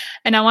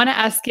 And I want to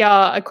ask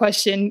y'all a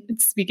question.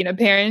 Speaking of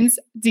parents,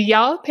 do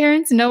y'all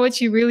parents know what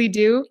you really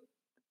do?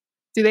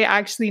 Do they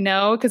actually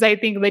know? Because I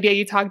think, Lydia,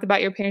 you talked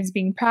about your parents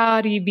being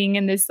proud of you being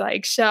in this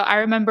like show. I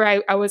remember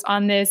I was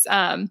on this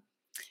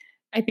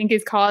I think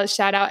it's called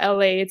Shout Out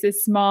LA. It's a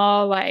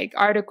small like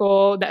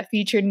article that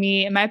featured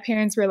me, and my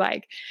parents were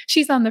like,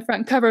 she's on the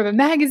front cover of a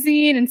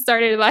magazine, and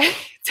started like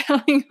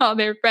telling all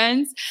their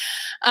friends.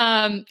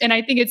 And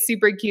I think it's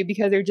super cute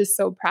because they're just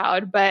so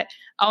proud. But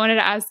I wanted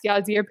to ask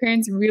y'all, do your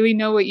parents really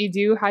know what you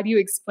do? How do you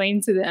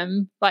explain to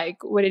them like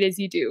what it is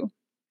you do? You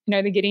know,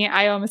 are they getting it?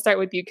 I'm gonna start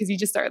with you because you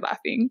just started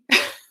laughing.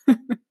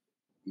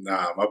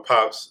 Nah, my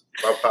pops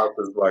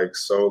is like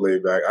so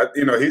laid back.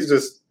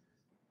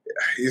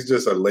 He's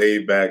just a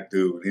laid back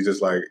dude.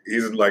 He's like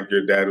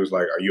your dad was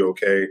like, are you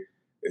okay?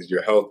 Is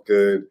your health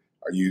good?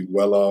 Are you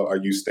well off? Are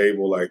you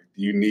stable? Like,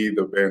 do you need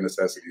the bare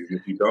necessities? And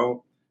if you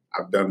don't,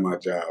 I've done my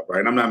job, right?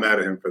 And I'm not mad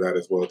at him for that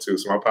as well, too.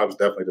 So my pops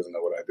definitely doesn't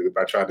know what I do. If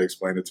I tried to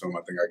explain it to him,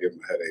 I think I give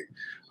him a headache.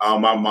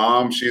 My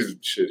mom,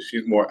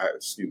 she's more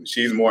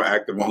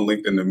active on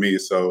LinkedIn than me,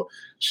 so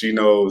she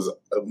knows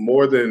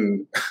more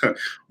than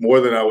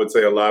I would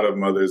say a lot of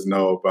mothers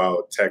know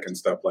about tech and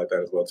stuff like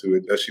that as well, too.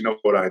 Does she know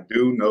what I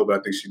do? No, but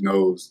I think she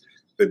knows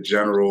the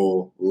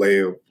general lay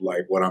of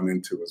like what I'm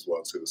into as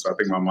well, too. So I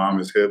think my mom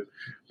is hip.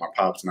 My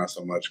pop's not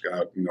so much.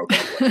 God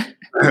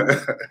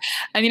bless.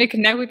 I need to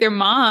connect with your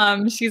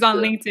mom. She's on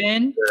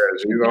LinkedIn. Yeah,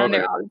 she's on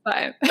there all the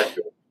time.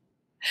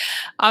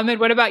 Ahmed,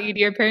 what about you?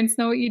 Do your parents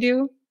know what you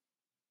do?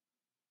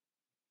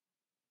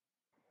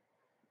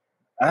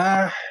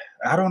 I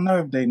don't know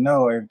if they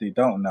know or if they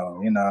don't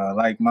know. You know,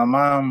 like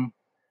my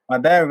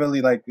dad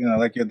really like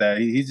like your dad.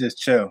 He's just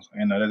chill.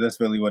 You know, that's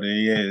really what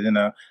he is.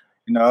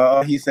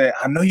 He said,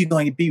 "I know you're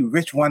going to be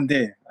rich one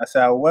day." I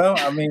said, "Well,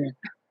 I mean,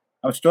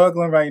 I'm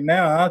struggling right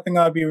now. I don't think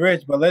I'll be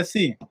rich, but let's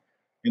see."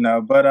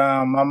 But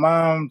my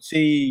mom,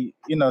 she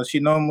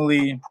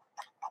normally,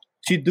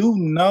 she do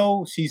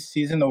know she's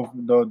in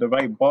the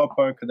right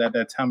ballpark, because at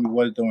that time we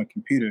was doing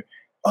computer.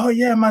 Oh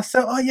yeah,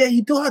 myself. Oh yeah,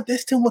 you do all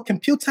this thing with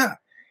computer.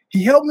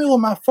 He helped me with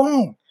my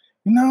phone.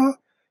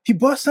 He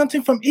bought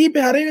something from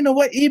eBay. I didn't even know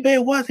what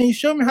eBay was, and he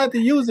showed me how to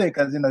use it,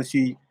 because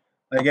she,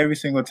 like, every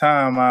single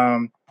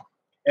time,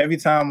 every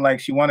time like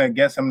she want to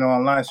get something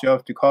online, she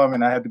have to call me,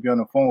 and I have to be on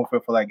the phone with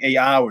her for like 8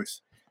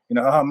 hours.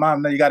 Oh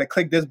mom, no, you got to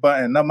click this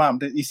button. No mom,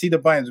 you see the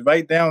buttons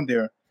right down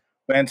there.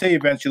 But until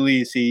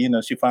eventually, she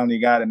finally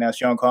got it. Now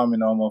she don't call me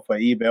no more for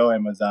eBay or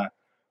Amazon.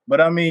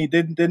 But I mean,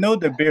 they know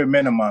the bare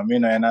minimum,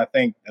 and I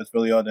think that's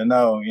really all they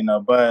know,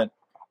 But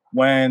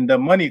when the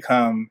money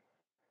come,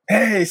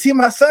 hey, see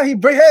my son,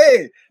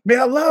 hey, may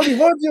I love you,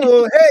 won't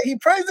you? Hey, he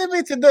praising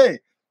me today.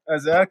 I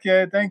said,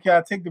 okay, thank you.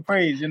 I'll take the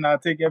praise. I'll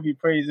take every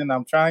praise, and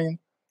I'm trying.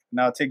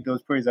 And I'll take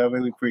those praise. I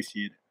really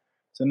appreciate it.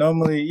 So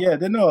normally, yeah,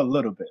 they know a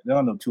little bit. They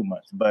don't know too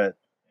much, but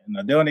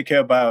they only care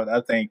about,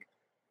 I think,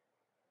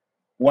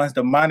 once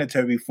the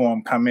monetary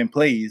reform come in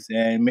place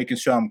and making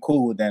sure I'm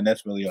cool, then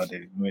that's really all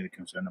they're really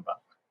concerned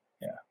about.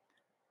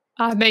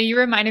 Yeah. Man, you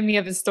reminded me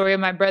of a story of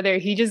my brother.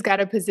 He just got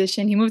a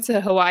position. He moved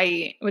to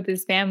Hawaii with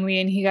his family,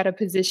 and he got a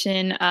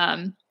position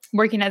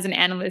working as an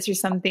analyst or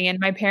something. And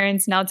my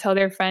parents now tell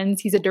their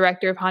friends he's a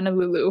director of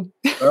Honolulu.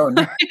 Oh,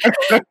 no.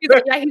 He's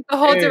like, yeah, he's the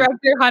whole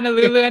director of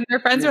Honolulu. And their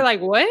friends are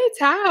like, what?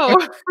 How?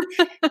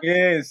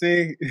 Yeah,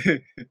 see?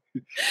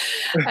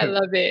 I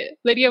love it.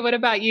 Lydia, what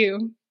about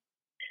you?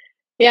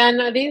 Yeah,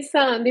 no, these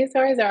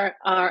stories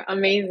are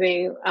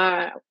amazing.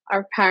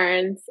 Our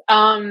parents.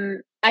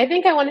 I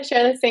think I want to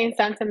share the same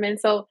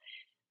sentiment. So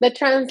the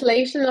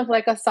translation of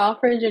like a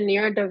software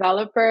engineer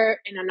developer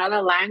in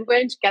another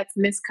language gets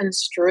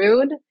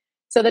misconstrued.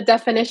 So the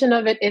definition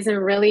of it isn't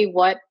really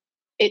what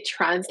it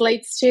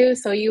translates to.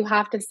 So you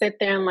have to sit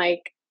there and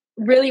like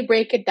really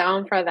break it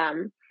down for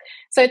them.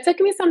 So it took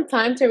me some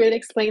time to really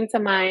explain to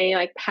my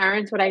like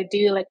parents what I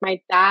do. Like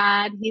my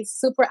dad, he's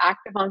super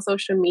active on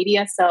social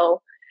media.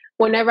 So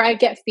whenever I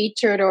get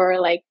featured or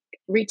like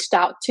reached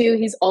out to,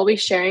 he's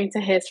always sharing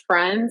to his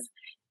friends.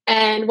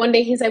 And one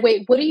day he's like,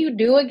 wait, what do you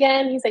do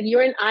again? He's like,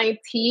 you're in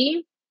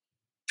IT?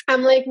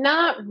 I'm like,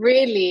 not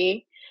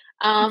really.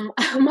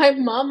 My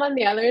mom on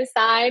the other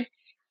side,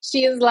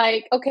 she's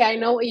like, okay, I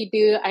know what you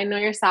do. I know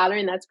your salary,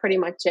 and that's pretty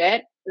much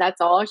it. That's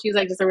all. She's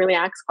like, doesn't really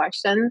ask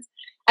questions.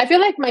 I feel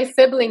like my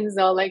siblings,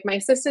 though, like my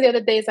sister the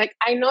other day is like,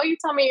 I know you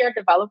told me you're a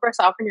developer,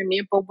 software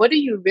engineer, but what do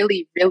you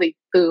really, really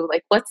do?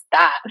 Like, what's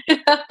that?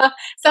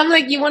 So I'm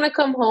like, you want to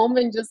come home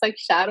and just like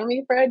shadow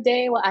me for a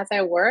day as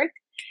I work?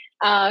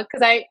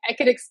 Because I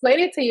could explain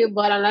it to you,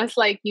 but unless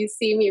like you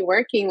see me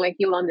working, like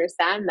you'll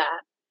understand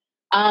that.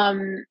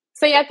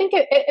 So yeah, I think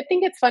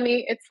it's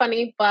funny. It's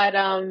funny, but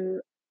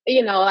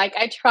like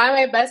I try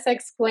my best to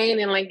explain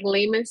in like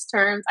layman's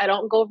terms. I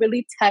don't go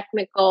really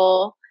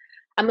technical.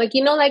 I'm like,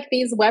 like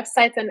these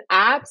websites and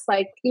apps,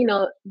 like,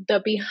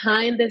 the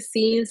behind the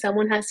scenes,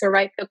 someone has to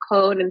write the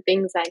code and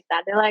things like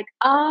that. They're like,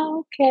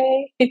 oh,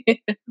 okay.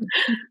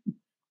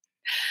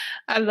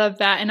 I love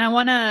that. And I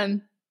want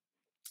to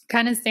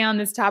kind of stay on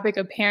this topic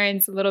of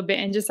parents a little bit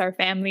and just our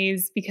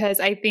families, because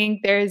I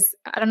think I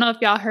don't know if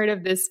y'all heard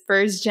of this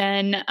first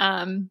gen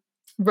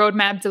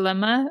roadmap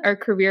dilemma or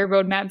career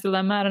roadmap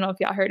dilemma. I don't know if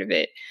y'all heard of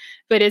it,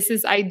 But it's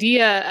this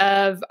idea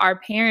of our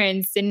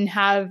parents didn't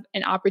have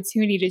an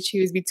opportunity to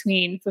choose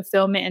between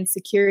fulfillment and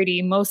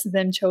security. Most of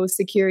them chose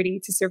security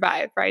to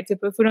survive, right? To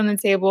put food on the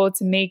table,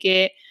 to make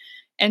it.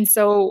 And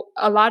so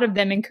a lot of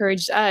them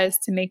encouraged us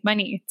to make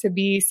money, to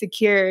be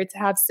secure, to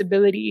have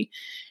stability.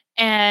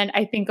 And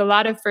I think a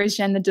lot of first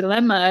gen, the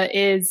dilemma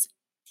is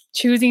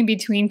choosing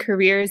between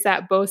careers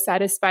that both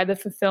satisfy the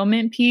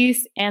fulfillment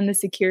piece and the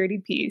security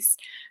piece.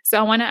 So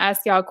I want to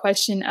ask y'all a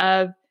question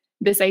of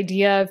this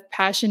idea of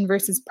passion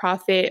versus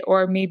profit,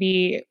 or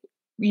maybe,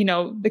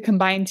 the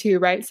combined two,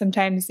 right?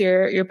 Sometimes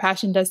your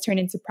passion does turn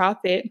into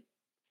profit.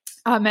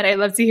 And I'd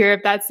love to hear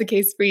if that's the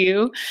case for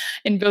you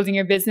in building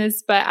your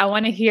business. But I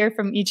want to hear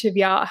from each of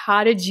y'all.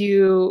 How did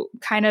you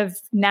kind of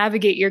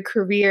navigate your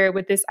career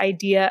with this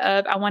idea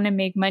of, I want to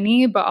make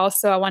money, but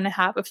also I want to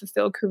have a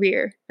fulfilled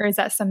career? Or is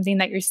that something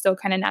that you're still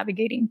kind of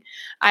navigating?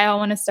 I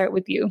want to start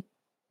with you.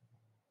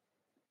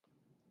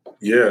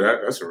 Yeah,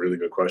 that's a really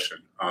good question.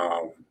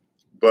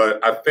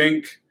 But I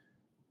think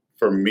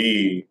for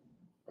me,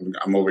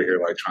 I'm over here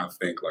like trying to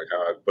think like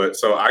how. But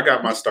so I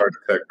got my start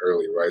in tech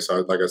early, right?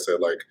 So like I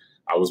said, like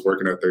I was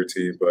working at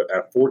 13, but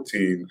at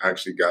 14, I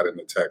actually got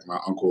into tech. My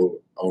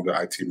uncle owned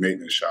an IT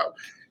maintenance shop,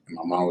 and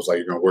my mom was like,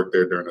 "You're gonna work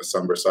there during the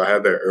summer." So I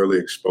had that early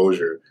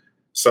exposure.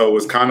 So it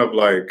was kind of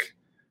like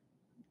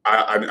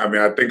I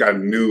mean, I think I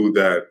knew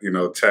that,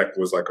 tech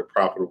was like a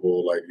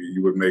profitable, like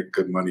you would make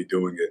good money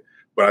doing it.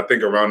 But I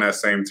think around that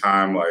same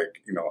time,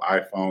 like,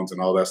 iPhones and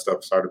all that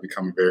stuff started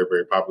becoming very,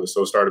 very popular.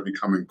 So it started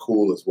becoming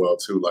cool as well,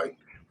 too, like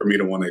for me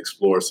to want to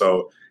explore.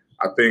 So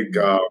I think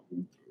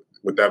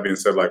with that being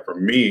said, like for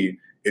me,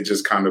 it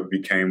just kind of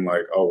became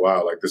like, oh,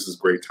 wow, like this is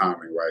great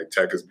timing, right?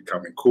 Tech is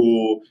becoming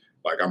cool.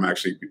 Like I'm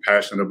actually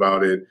passionate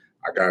about it.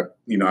 I got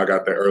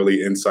the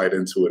early insight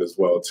into it as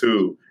well,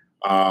 too.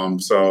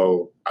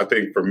 So I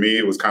think for me,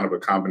 it was kind of a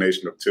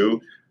combination of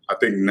two. I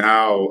think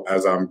now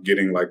as I'm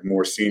getting like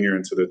more senior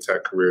into the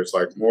tech career, it's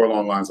like more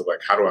along the lines of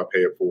like, how do I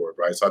pay it forward,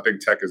 right? So I think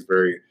tech is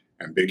very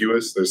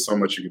ambiguous. There's so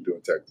much you can do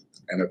in tech.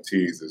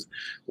 NFTs, there's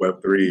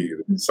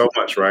Web3, so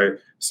much, right?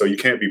 So you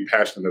can't be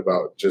passionate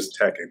about just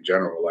tech in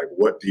general. Like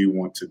what do you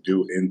want to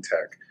do in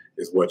tech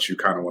is what you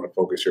kind of want to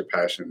focus your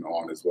passion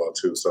on as well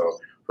too. So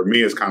for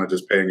me, it's kind of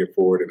just paying it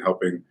forward and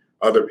helping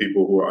other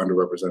people who are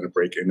underrepresented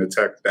break into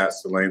tech.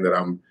 That's the lane that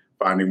I'm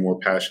finding more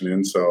passion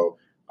in. So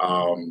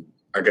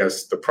I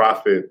guess the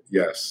profit,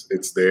 yes,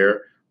 it's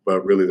there,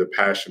 but really the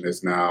passion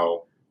is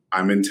now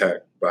I'm in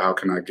tech, but how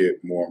can I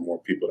get more and more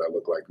people that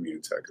look like me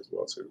in tech as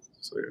well too?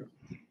 So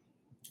yeah.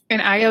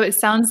 And Ayo, it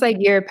sounds like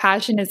your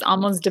passion is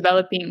almost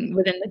developing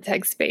within the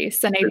tech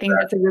space, and I think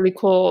that's a really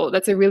cool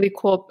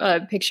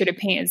picture to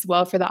paint as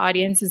well for the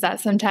audience. Is that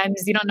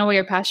sometimes you don't know what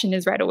your passion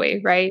is right away,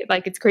 right?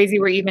 Like it's crazy.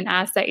 We're even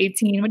asked at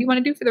 18, what do you want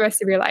to do for the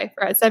rest of your life,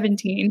 or at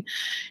 17,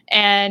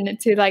 and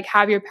to like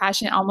have your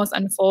passion almost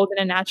unfold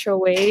in a natural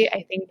way.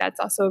 I think that's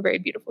also a very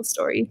beautiful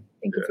story.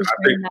 Thank you for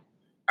sharing that.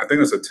 I think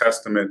it's a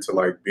testament to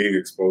like being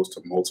exposed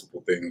to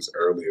multiple things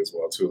early as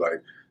well too.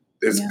 Like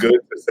it's good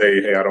to say,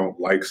 hey, I don't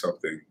like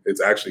something. It's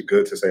actually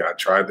good to say, I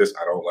tried this,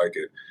 I don't like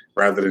it,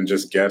 rather than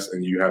just guess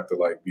and you have to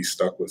like be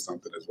stuck with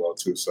something as well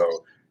too. So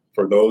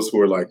for those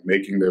who are like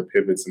making their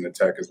pivots in the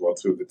tech as well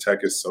too, the tech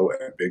is so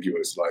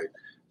ambiguous. Like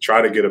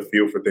try to get a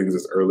feel for things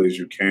as early as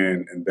you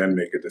can and then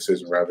make a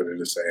decision rather than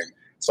just saying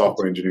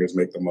software engineers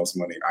make the most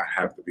money.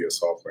 I have to be a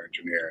software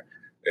engineer.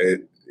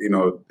 9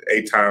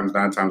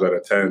 times out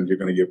of 10, you're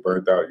going to get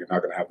burnt out. You're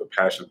not going to have the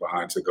passion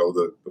behind to go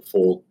the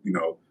full,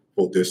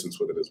 full distance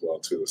with it as well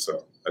too.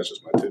 So that's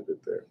just my tidbit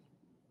there.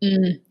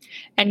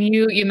 And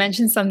you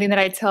mentioned something that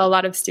I tell a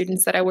lot of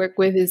students that I work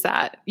with is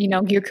that,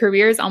 your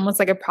career is almost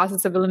like a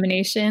process of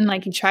elimination.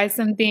 Like you try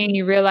something,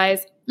 you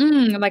realize,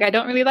 like I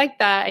don't really like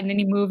that. And then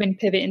you move and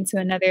pivot into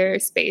another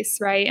space,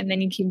 right? And then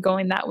you keep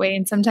going that way.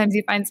 And sometimes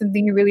you find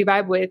something you really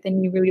vibe with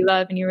and you really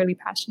love and you're really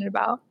passionate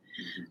about.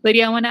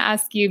 Lydia, I want to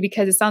ask you,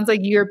 because it sounds like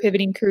you're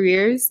pivoting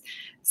careers.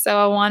 So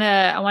I want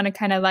to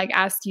kind of like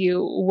ask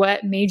you,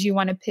 what made you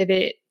want to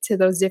pivot to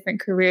those different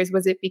careers?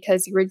 Was it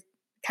because you were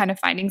kind of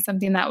finding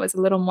something that was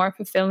a little more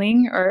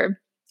fulfilling or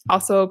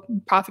also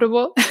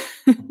profitable?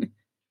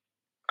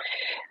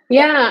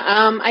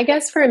 Yeah, I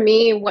guess for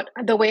me,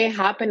 the way it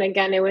happened,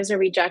 again, it was a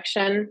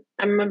rejection.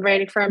 I'm a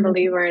very firm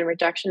believer in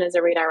rejection as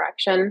a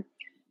redirection.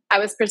 I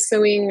was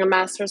pursuing a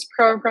master's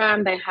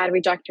program. They had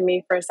rejected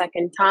me for a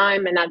second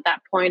time. And at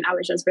that point, I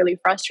was just really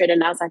frustrated.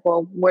 And I was like,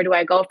 well, where do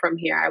I go from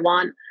here? I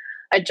want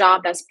a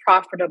job that's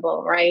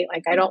profitable, right?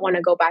 Like, I don't want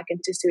to go back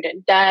into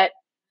student debt.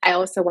 I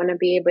also want to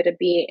be able to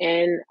be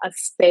in a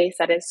space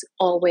that is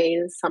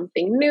always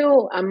something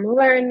new. I'm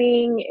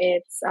learning,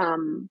 it's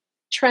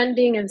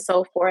trending and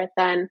so forth.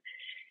 And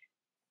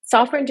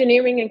software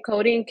engineering and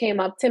coding came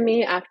up to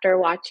me after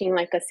watching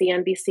like a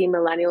CNBC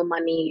Millennial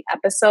Money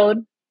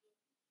episode.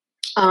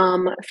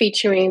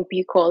 Featuring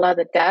Bucola,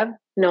 the dev,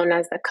 known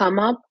as the Come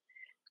Up.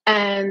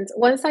 And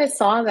once I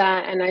saw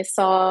that and I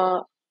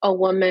saw a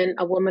woman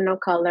of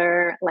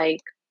color,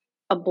 like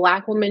a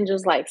Black woman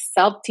just like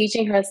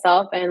self-teaching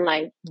herself and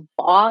like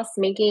boss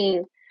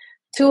making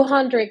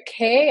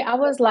 $200K, I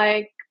was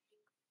like,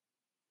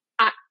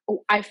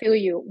 I feel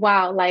you.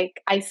 Wow.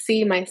 Like I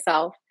see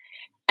myself.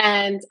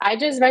 And I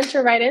just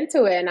ventured right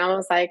into it. And I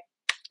was like,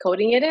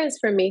 coding it is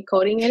for me.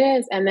 Coding it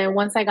is. And then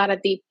once I got a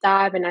deep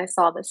dive and I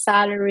saw the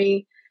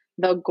salary,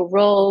 the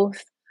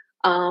growth,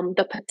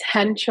 the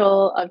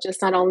potential of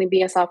just not only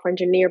being a software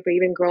engineer, but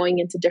even growing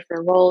into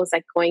different roles,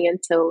 like going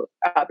into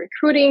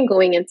recruiting,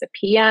 going into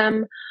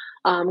PM,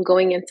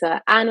 going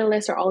into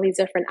analyst, or all these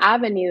different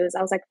avenues.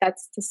 I was like,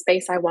 that's the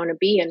space I want to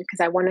be in, because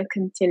I want to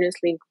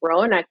continuously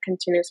grow and I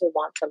continuously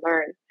want to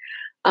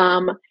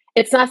learn.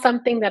 It's not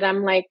something that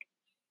I'm like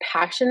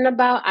passionate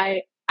about.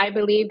 I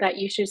believe that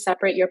you should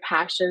separate your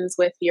passions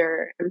with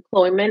your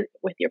employment,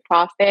 with your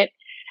profit.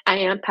 I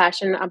am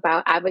passionate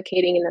about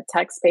advocating in the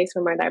tech space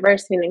for more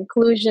diversity and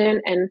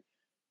inclusion, and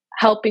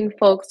helping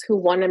folks who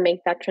want to make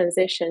that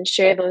transition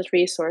share those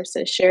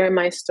resources, share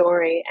my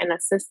story, and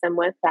assist them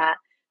with that.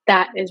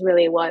 That is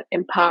really what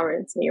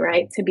empowers me,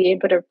 right? To be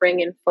able to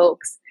bring in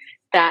folks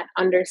that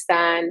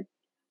understand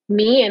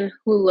me and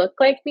who look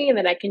like me,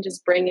 that I can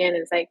just bring in.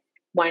 It's like,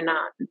 why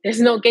not? There's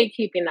no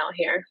gatekeeping out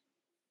here.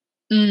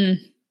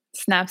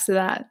 Snaps to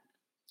that.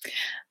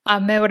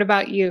 Ahmed, what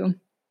about you?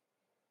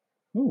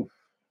 Ooh,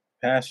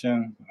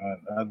 passion,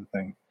 the other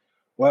thing.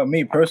 Well,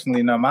 me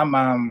personally, no, my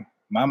mom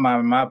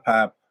and my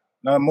pop,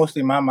 no,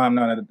 mostly my mom,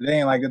 no, they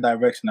ain't like the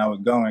direction I was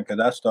going, because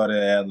I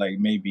started at like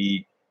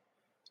maybe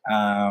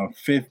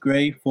 4th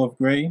grade,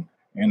 because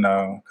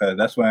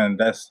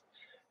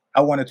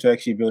I wanted to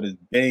actually build this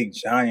big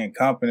giant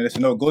company. They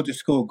said, no, go to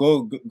school,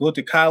 go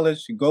to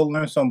college, go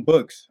learn some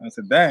books. I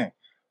said, dang.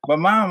 But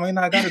mom,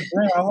 I got a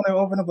dream. I want to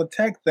open up a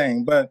tech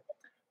thing. But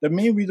the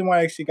main reason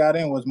why I actually got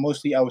in was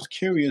mostly I was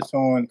curious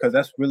on, because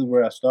that's really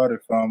where I started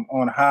from,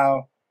 on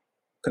how,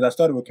 because I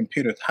started with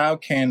computers. How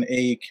can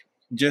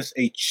just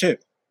a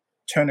chip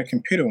turn a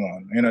computer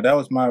on? That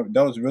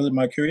was really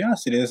my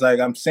curiosity. It's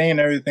like I'm seeing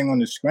everything on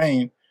the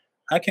screen.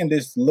 How can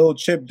this little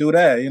chip do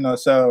that?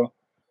 So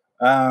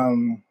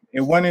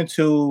it went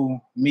into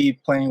me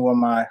playing with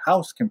my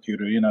house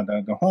computer,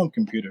 the home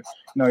computer.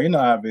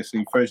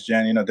 Obviously first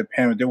gen, the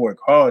parents, they work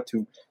hard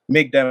to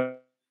make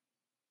that.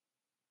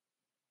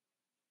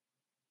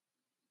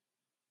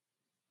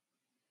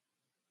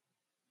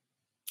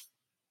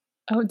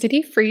 Oh, did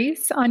he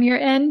freeze on your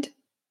end?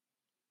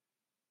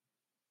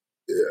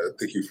 Yeah, I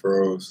think he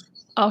froze.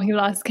 Oh, he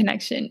lost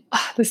connection.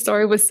 Oh, the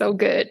story was so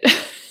good.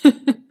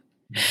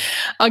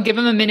 I'll give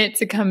him a minute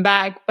to come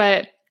back.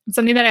 But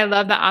something that I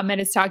love that Ahmed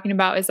is talking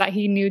about is that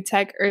he knew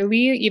tech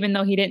early, even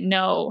though he didn't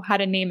know how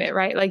to name it,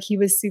 right? Like he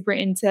was super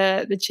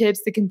into the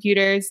chips, the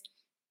computers.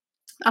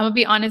 I'm gonna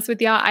be honest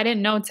with y'all. I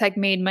didn't know tech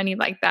made money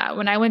like that.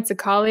 When I went to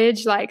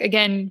college, like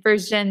again,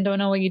 first gen, don't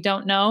know what you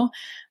don't know.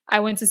 I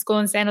went to school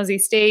in San Jose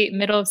State,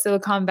 middle of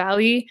Silicon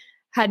Valley.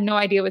 Had no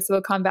idea what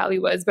Silicon Valley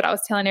was, but I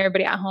was telling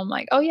everybody at home,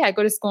 like, oh yeah, I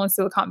go to school in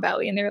Silicon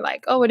Valley. And they were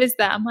like, oh, what is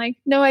that? I'm like,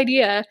 no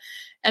idea.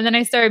 And then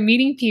I started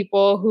meeting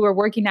people who are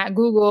working at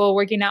Google,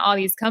 working at all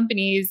these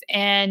companies.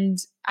 And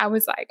I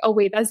was like, oh,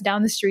 wait, that's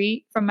down the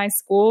street from my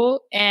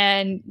school.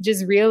 And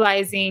just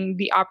realizing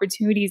the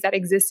opportunities that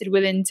existed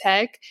within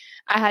tech,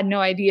 I had no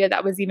idea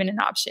that was even an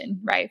option,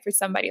 right? For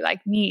somebody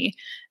like me.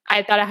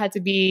 I thought I had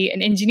to be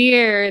an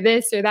engineer, or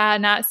this or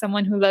that, not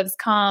someone who loves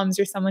comms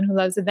or someone who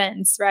loves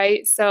events,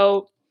 right?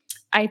 So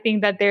I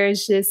think that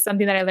there's just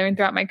something that I learned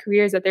throughout my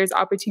career is that there's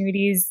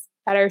opportunities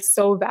that are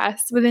so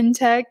vast within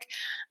tech.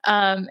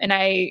 And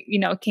I,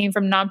 came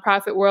from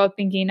nonprofit world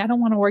thinking I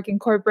don't want to work in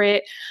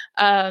corporate.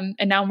 And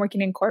now I'm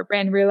working in corporate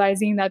and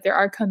realizing that there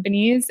are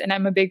companies, and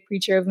I'm a big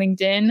preacher of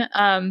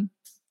LinkedIn.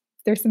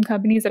 There's some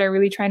companies that are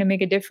really trying to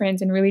make a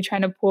difference and really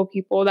trying to pull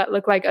people that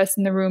look like us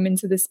in the room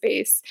into the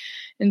space.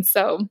 And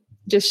so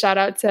just shout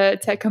out to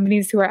tech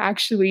companies who are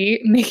actually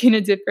making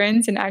a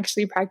difference and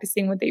actually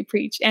practicing what they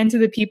preach, and to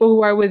the people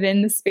who are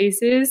within the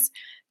spaces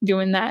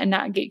doing that and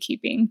not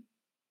gatekeeping.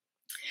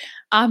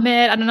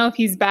 Ahmed, I don't know if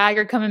he's back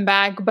or coming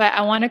back, but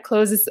I want to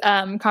close this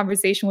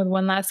conversation with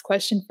one last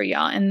question for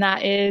y'all. And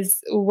that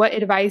is, what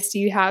advice do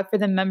you have for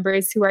the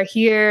members who are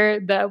here,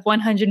 the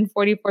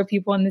 144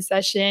 people in the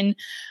session,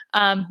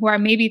 who are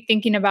maybe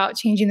thinking about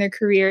changing their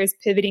careers,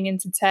 pivoting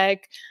into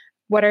tech?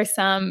 What are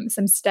some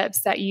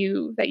steps that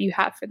you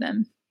have for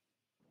them?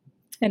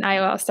 And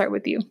I'll start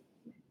with you.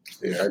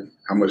 Yeah,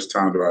 how much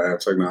time do I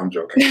have? So, no, I'm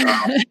joking.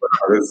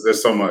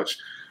 There's so much.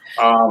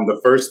 The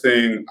first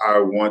thing I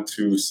want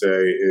to say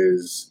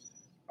is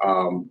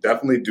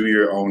definitely do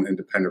your own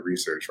independent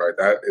research, right?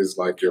 That is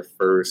like your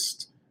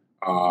first,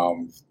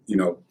 kind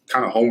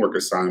of homework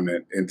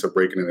assignment into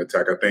breaking into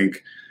tech. I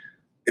think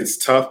it's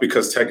tough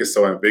because tech is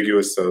so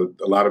ambiguous. So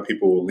a lot of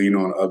people will lean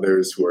on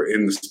others who are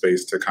in the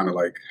space to kind of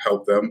like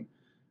help them.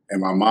 And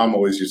my mom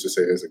always used to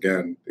say this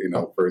again,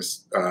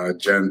 first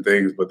gen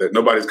things, but that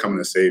nobody's coming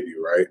to save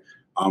you, right?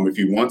 If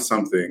you want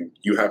something,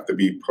 you have to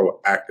be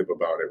proactive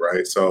about it,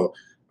 right? So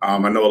I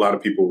know a lot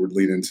of people would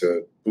lead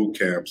into boot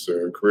camps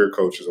or career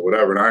coaches or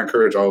whatever, and I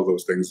encourage all of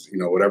those things,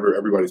 whatever,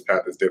 everybody's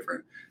path is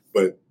different.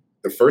 But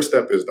the first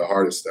step is the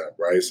hardest step,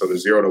 right? So the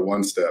 0 to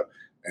 1 step,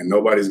 And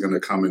nobody's going to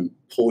come and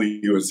pull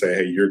you and say,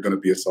 hey, you're going to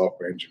be a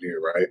software engineer,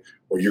 right?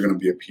 Or you're going to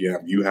be a PM.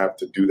 You have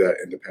to do that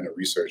independent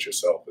research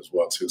yourself as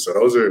well, too. So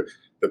those are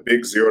the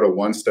big 0 to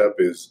 1 step,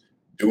 is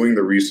doing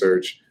the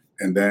research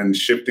and then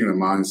shifting the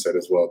mindset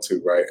as well,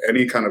 too, right?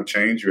 Any kind of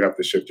change, you have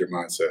to shift your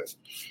mindset.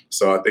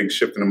 So I think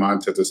shifting the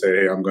mindset to say,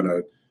 hey, I'm going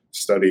to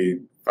study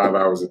 5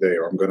 hours a day,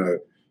 or I'm going to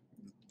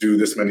do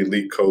this many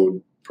leak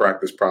code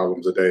practice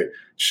problems a day,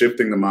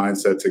 shifting the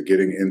mindset to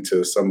getting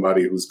into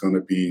somebody who's going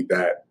to be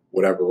that,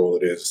 whatever role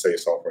it is, say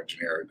software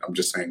engineer. I'm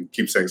just saying,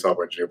 keep saying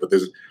software engineer, but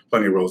there's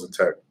plenty of roles in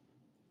tech.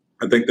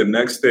 I think the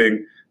next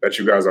thing that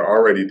you guys are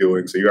already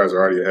doing, so you guys are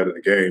already ahead of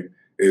the game,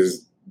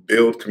 is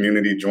build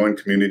community, join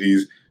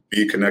communities,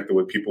 be connected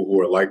with people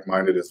who are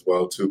like-minded as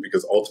well, too,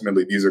 because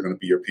ultimately these are going to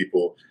be your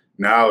people.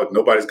 Now,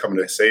 nobody's coming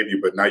to save you,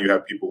 but now you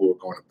have people who are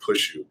going to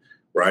push you,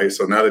 right?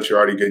 So now that you're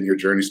already getting your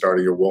journey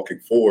started, you're walking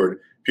forward,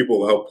 people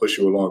will help push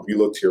you along. If you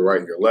look to your right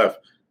and your left,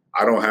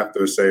 I don't have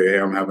to say, hey,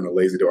 I'm having a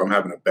lazy day, I'm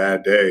having a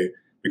bad day,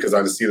 because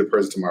I just see the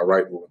person to my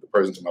right moving, the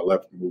person to my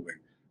left moving.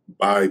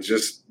 By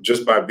just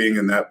by being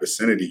in that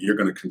vicinity, you're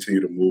going to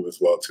continue to move as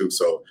well, too.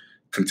 So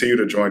continue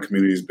to join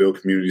communities, build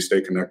communities,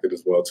 stay connected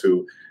as well,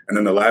 too. And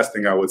then the last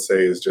thing I would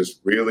say is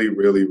just really,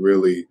 really,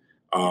 really,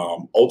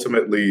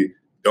 ultimately,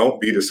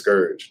 don't be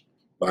discouraged.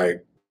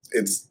 Like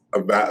it's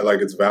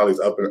valleys,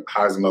 up and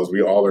highs and lows.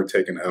 We all are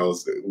taking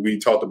L's. We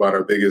talked about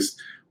our biggest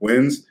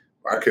wins.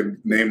 I could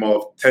name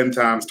off 10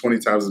 times, 20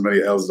 times as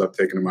many L's as I've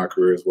taken in my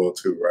career as well,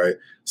 too, right?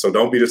 So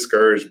don't be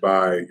discouraged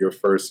by your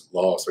first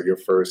loss or your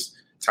first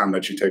time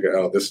that you take an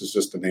L. This is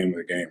just the name of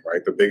the game,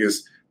 right? The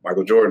biggest,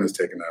 Michael Jordan has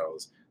taken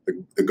L's.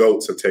 The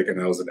GOATs have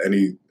taken L's in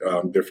any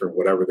different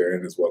whatever they're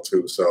in as well,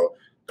 too. So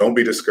don't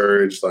be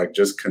discouraged. Like,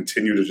 just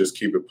continue to just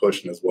keep it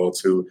pushing as well,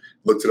 too.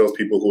 Look to those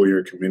people who are in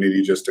your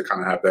community just to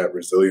kind of have that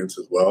resilience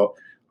as well.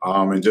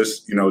 And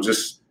just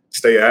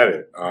stay at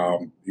it.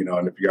 And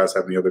if you guys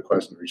have any other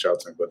questions, reach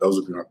out to me. But those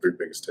would be my 3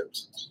 biggest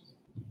tips.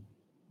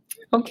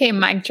 Okay,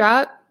 mic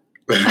drop.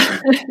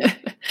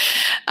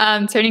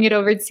 Turning it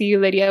over to you,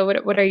 Lydia.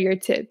 What are your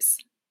tips?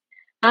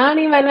 I don't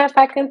even know if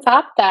I can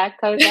top that,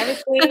 because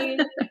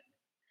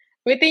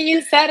everything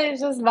you said is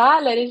just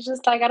valid. It's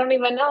just like, I don't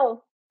even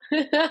know.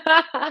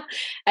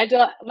 I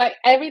do, like,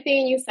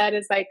 everything you said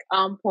is like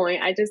on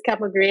point. I just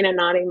kept agreeing and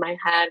nodding my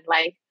head,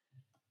 like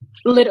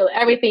literally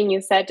everything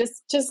you said.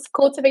 Just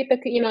cultivate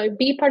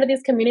be part of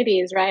these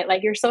communities, right?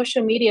 Like your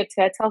social media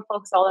too. I tell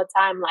folks all the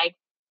time, like,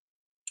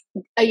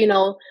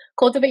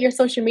 cultivate your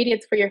social media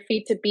for your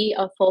feed to be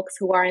of folks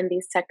who are in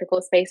these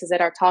technical spaces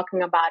that are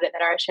talking about it,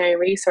 that are sharing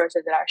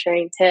resources, that are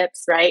sharing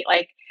tips, right?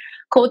 Like,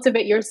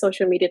 cultivate your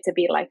social media to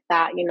be like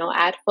that.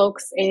 Add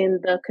folks in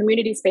the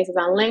community spaces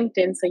on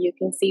LinkedIn so you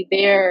can see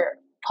their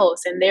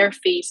posts and their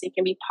feeds, so you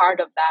can be part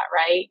of that,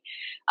 right?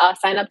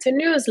 Sign up to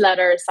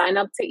newsletters, sign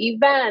up to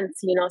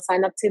events,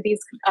 sign up to these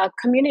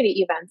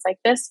community events like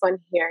this one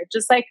here.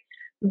 Just like,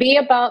 be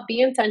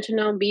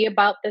intentional, be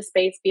about the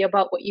space, be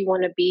about what you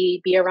want to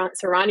be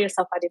surround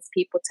yourself by these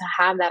people to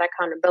have that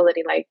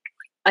accountability. Like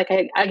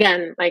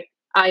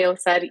Ayo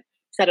said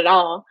it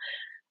all.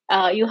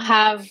 You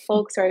have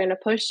folks who are going to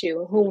push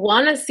you, who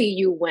want to see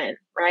you win,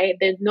 right?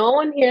 There's no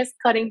one here is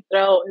cutting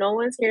throat. No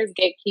one's here is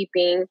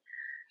gatekeeping.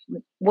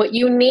 What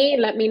you need,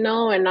 let me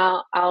know, and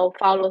I'll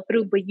follow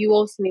through. But you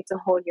also need to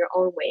hold your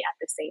own weight at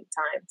the same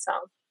time. So,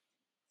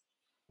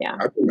 yeah.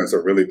 I think that's a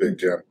really big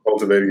gem.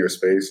 Cultivating your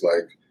space,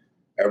 like,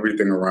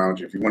 everything around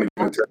you. If you want to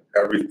get into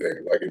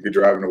everything, like if you're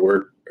driving to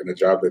work in a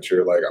job that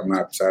you're like, I'm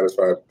not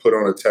satisfied, put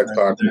on a tech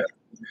podcast.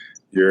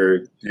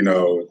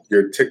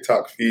 Your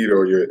TikTok feed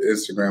or your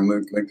Instagram,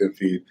 LinkedIn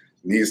feed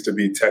needs to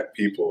be tech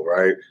people,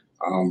 right?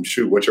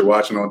 What you're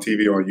watching on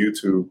TV, on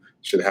YouTube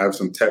should have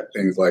some tech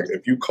things. Like,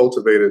 if you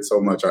cultivate it so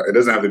much, it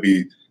doesn't have to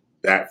be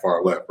that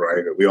far left,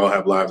 right? We all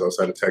have lives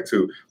outside of tech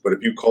too. But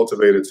if you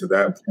cultivate it to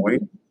that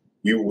point,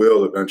 you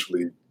will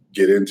eventually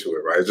get into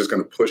it, right? It's just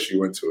going to push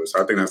you into it.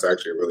 So I think that's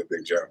actually a really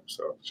big gem.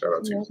 So shout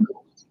out to you.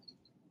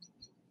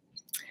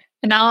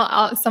 And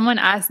someone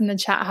asked in the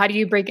chat, how do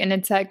you break into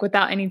tech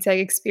without any tech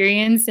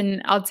experience?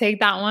 And I'll take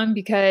that one,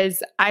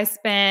 because I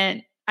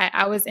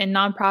was in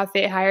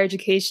nonprofit, higher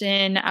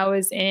education. I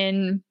was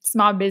in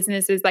small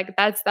businesses. Like,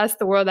 that's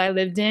the world I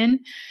lived in.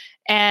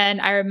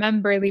 And I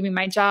remember leaving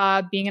my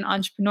job, being an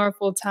entrepreneur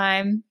full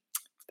time.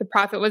 The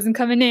profit wasn't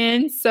coming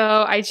in.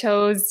 So I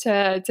chose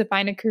to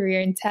find a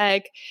career in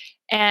tech.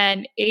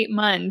 And 8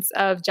 months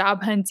of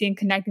job hunting,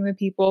 connecting with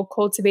people,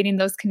 cultivating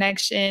those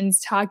connections,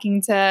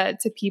 talking to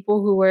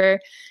people who were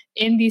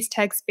in these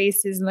tech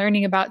spaces,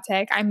 learning about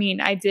tech. I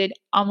mean, I did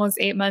almost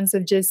 8 months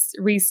of just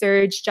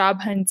research, job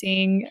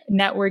hunting,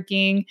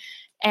 networking,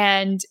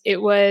 and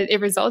it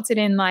resulted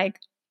in like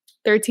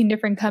 13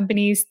 different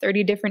companies,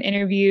 30 different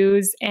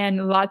interviews,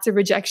 and lots of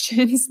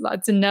rejections,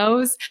 lots of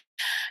no's.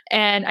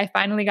 And I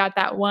finally got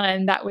that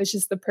one that was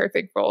just the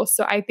perfect role.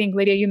 So I think,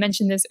 Lydia, you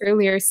mentioned this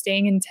earlier,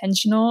 staying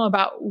intentional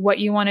about what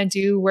you want to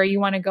do, where you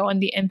want to go,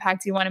 and the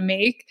impact you want to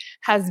make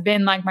has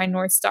been like my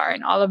North Star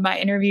in all of my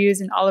interviews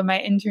and all of my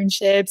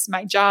internships,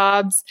 my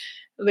jobs.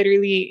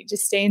 Literally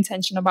just stay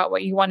intentional about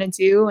what you want to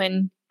do.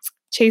 And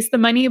chase the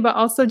money, but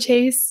also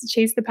chase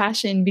the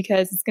passion,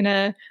 because it's going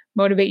to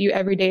motivate you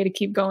every day to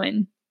keep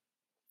going.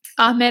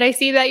 Ahmed, I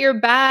see that you're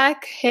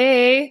back.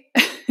 Hey.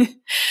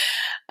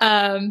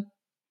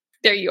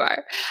 There you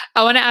are.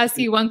 I want to ask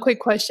you one quick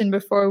question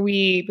before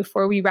we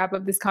wrap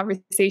up this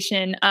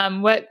conversation.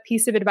 What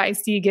piece of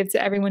advice do you give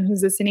to everyone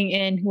who's listening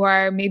in, who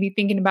are maybe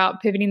thinking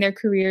about pivoting their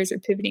careers or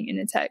pivoting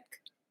into tech?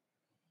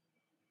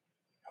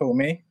 Who,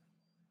 me?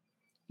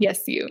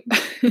 Yes, you.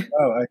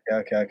 Oh,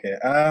 okay.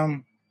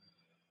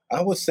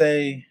 I would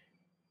say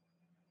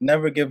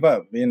never give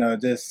up.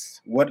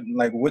 Just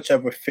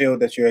whichever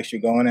field that you're actually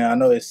going in. I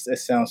know it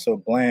sounds so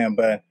bland,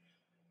 but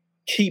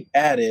keep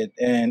at it,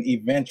 and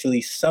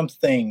eventually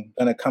something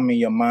gonna come in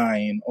your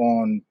mind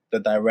on the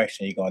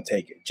direction you're gonna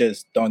take it.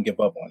 Just don't give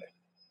up on it.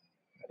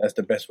 That's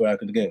the best way I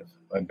could give,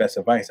 or best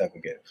advice I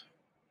could give.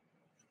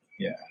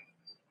 Yeah.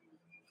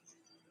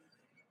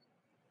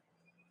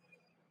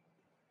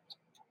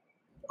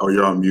 Oh,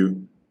 you're on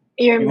mute.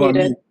 You're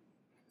muted.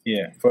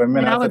 Yeah. For a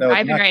minute, I was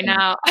driving right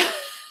now.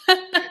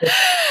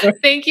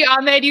 Thank you,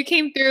 Ahmed. You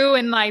came through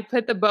and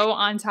put the bow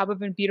on top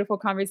of a beautiful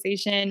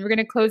conversation. We're going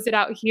to close it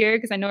out here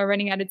because I know we're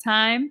running out of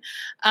time.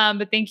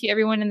 But thank you,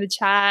 everyone in the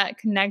chat.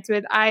 Connect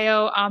with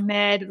Ayo,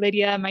 Ahmed,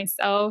 Lydia,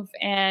 myself,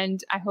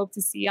 and I hope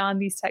to see you on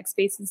these tech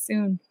spaces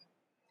soon.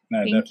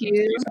 No, thank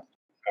you.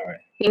 All right.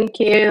 Thank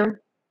you.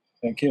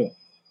 Thank you.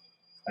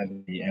 How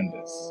do we end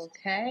this?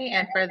 Okay,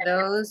 and for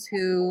those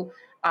who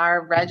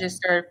are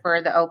registered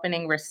for the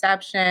opening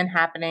reception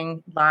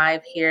happening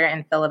live here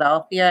in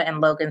Philadelphia in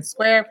Logan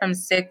Square from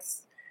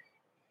 6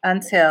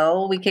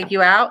 until we kick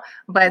you out,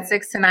 but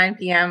 6 to 9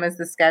 p.m. is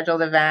the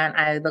scheduled event.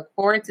 I look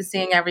forward to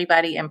seeing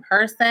everybody in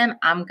person.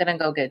 I'm going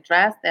to go get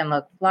dressed and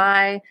look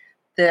fly.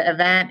 The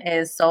event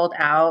is sold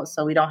out,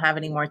 so we don't have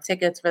any more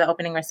tickets for the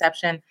opening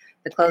reception.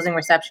 The closing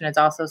reception is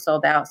also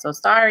sold out, so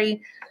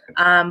sorry.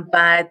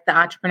 But the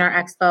Entrepreneur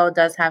Expo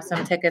does have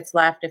some tickets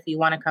left if you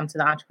want to come to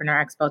the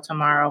Entrepreneur Expo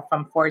tomorrow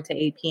from 4 to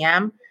 8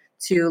 p.m.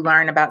 to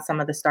learn about some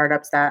of the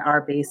startups that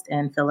are based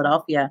in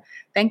Philadelphia.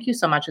 Thank you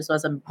so much. This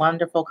was a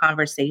wonderful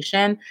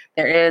conversation.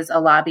 There is a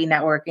lobby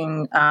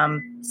networking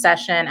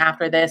session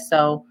after this,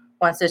 so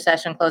once the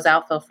session closes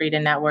out, feel free to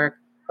network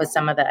with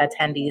some of the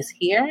attendees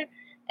here,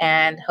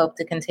 and hope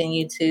to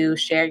continue to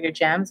share your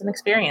gems and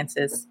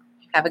experiences.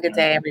 Have a good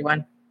day,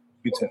 everyone.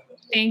 You too.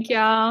 Thank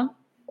y'all.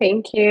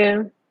 Thank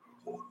you.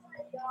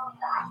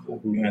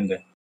 We end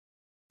it.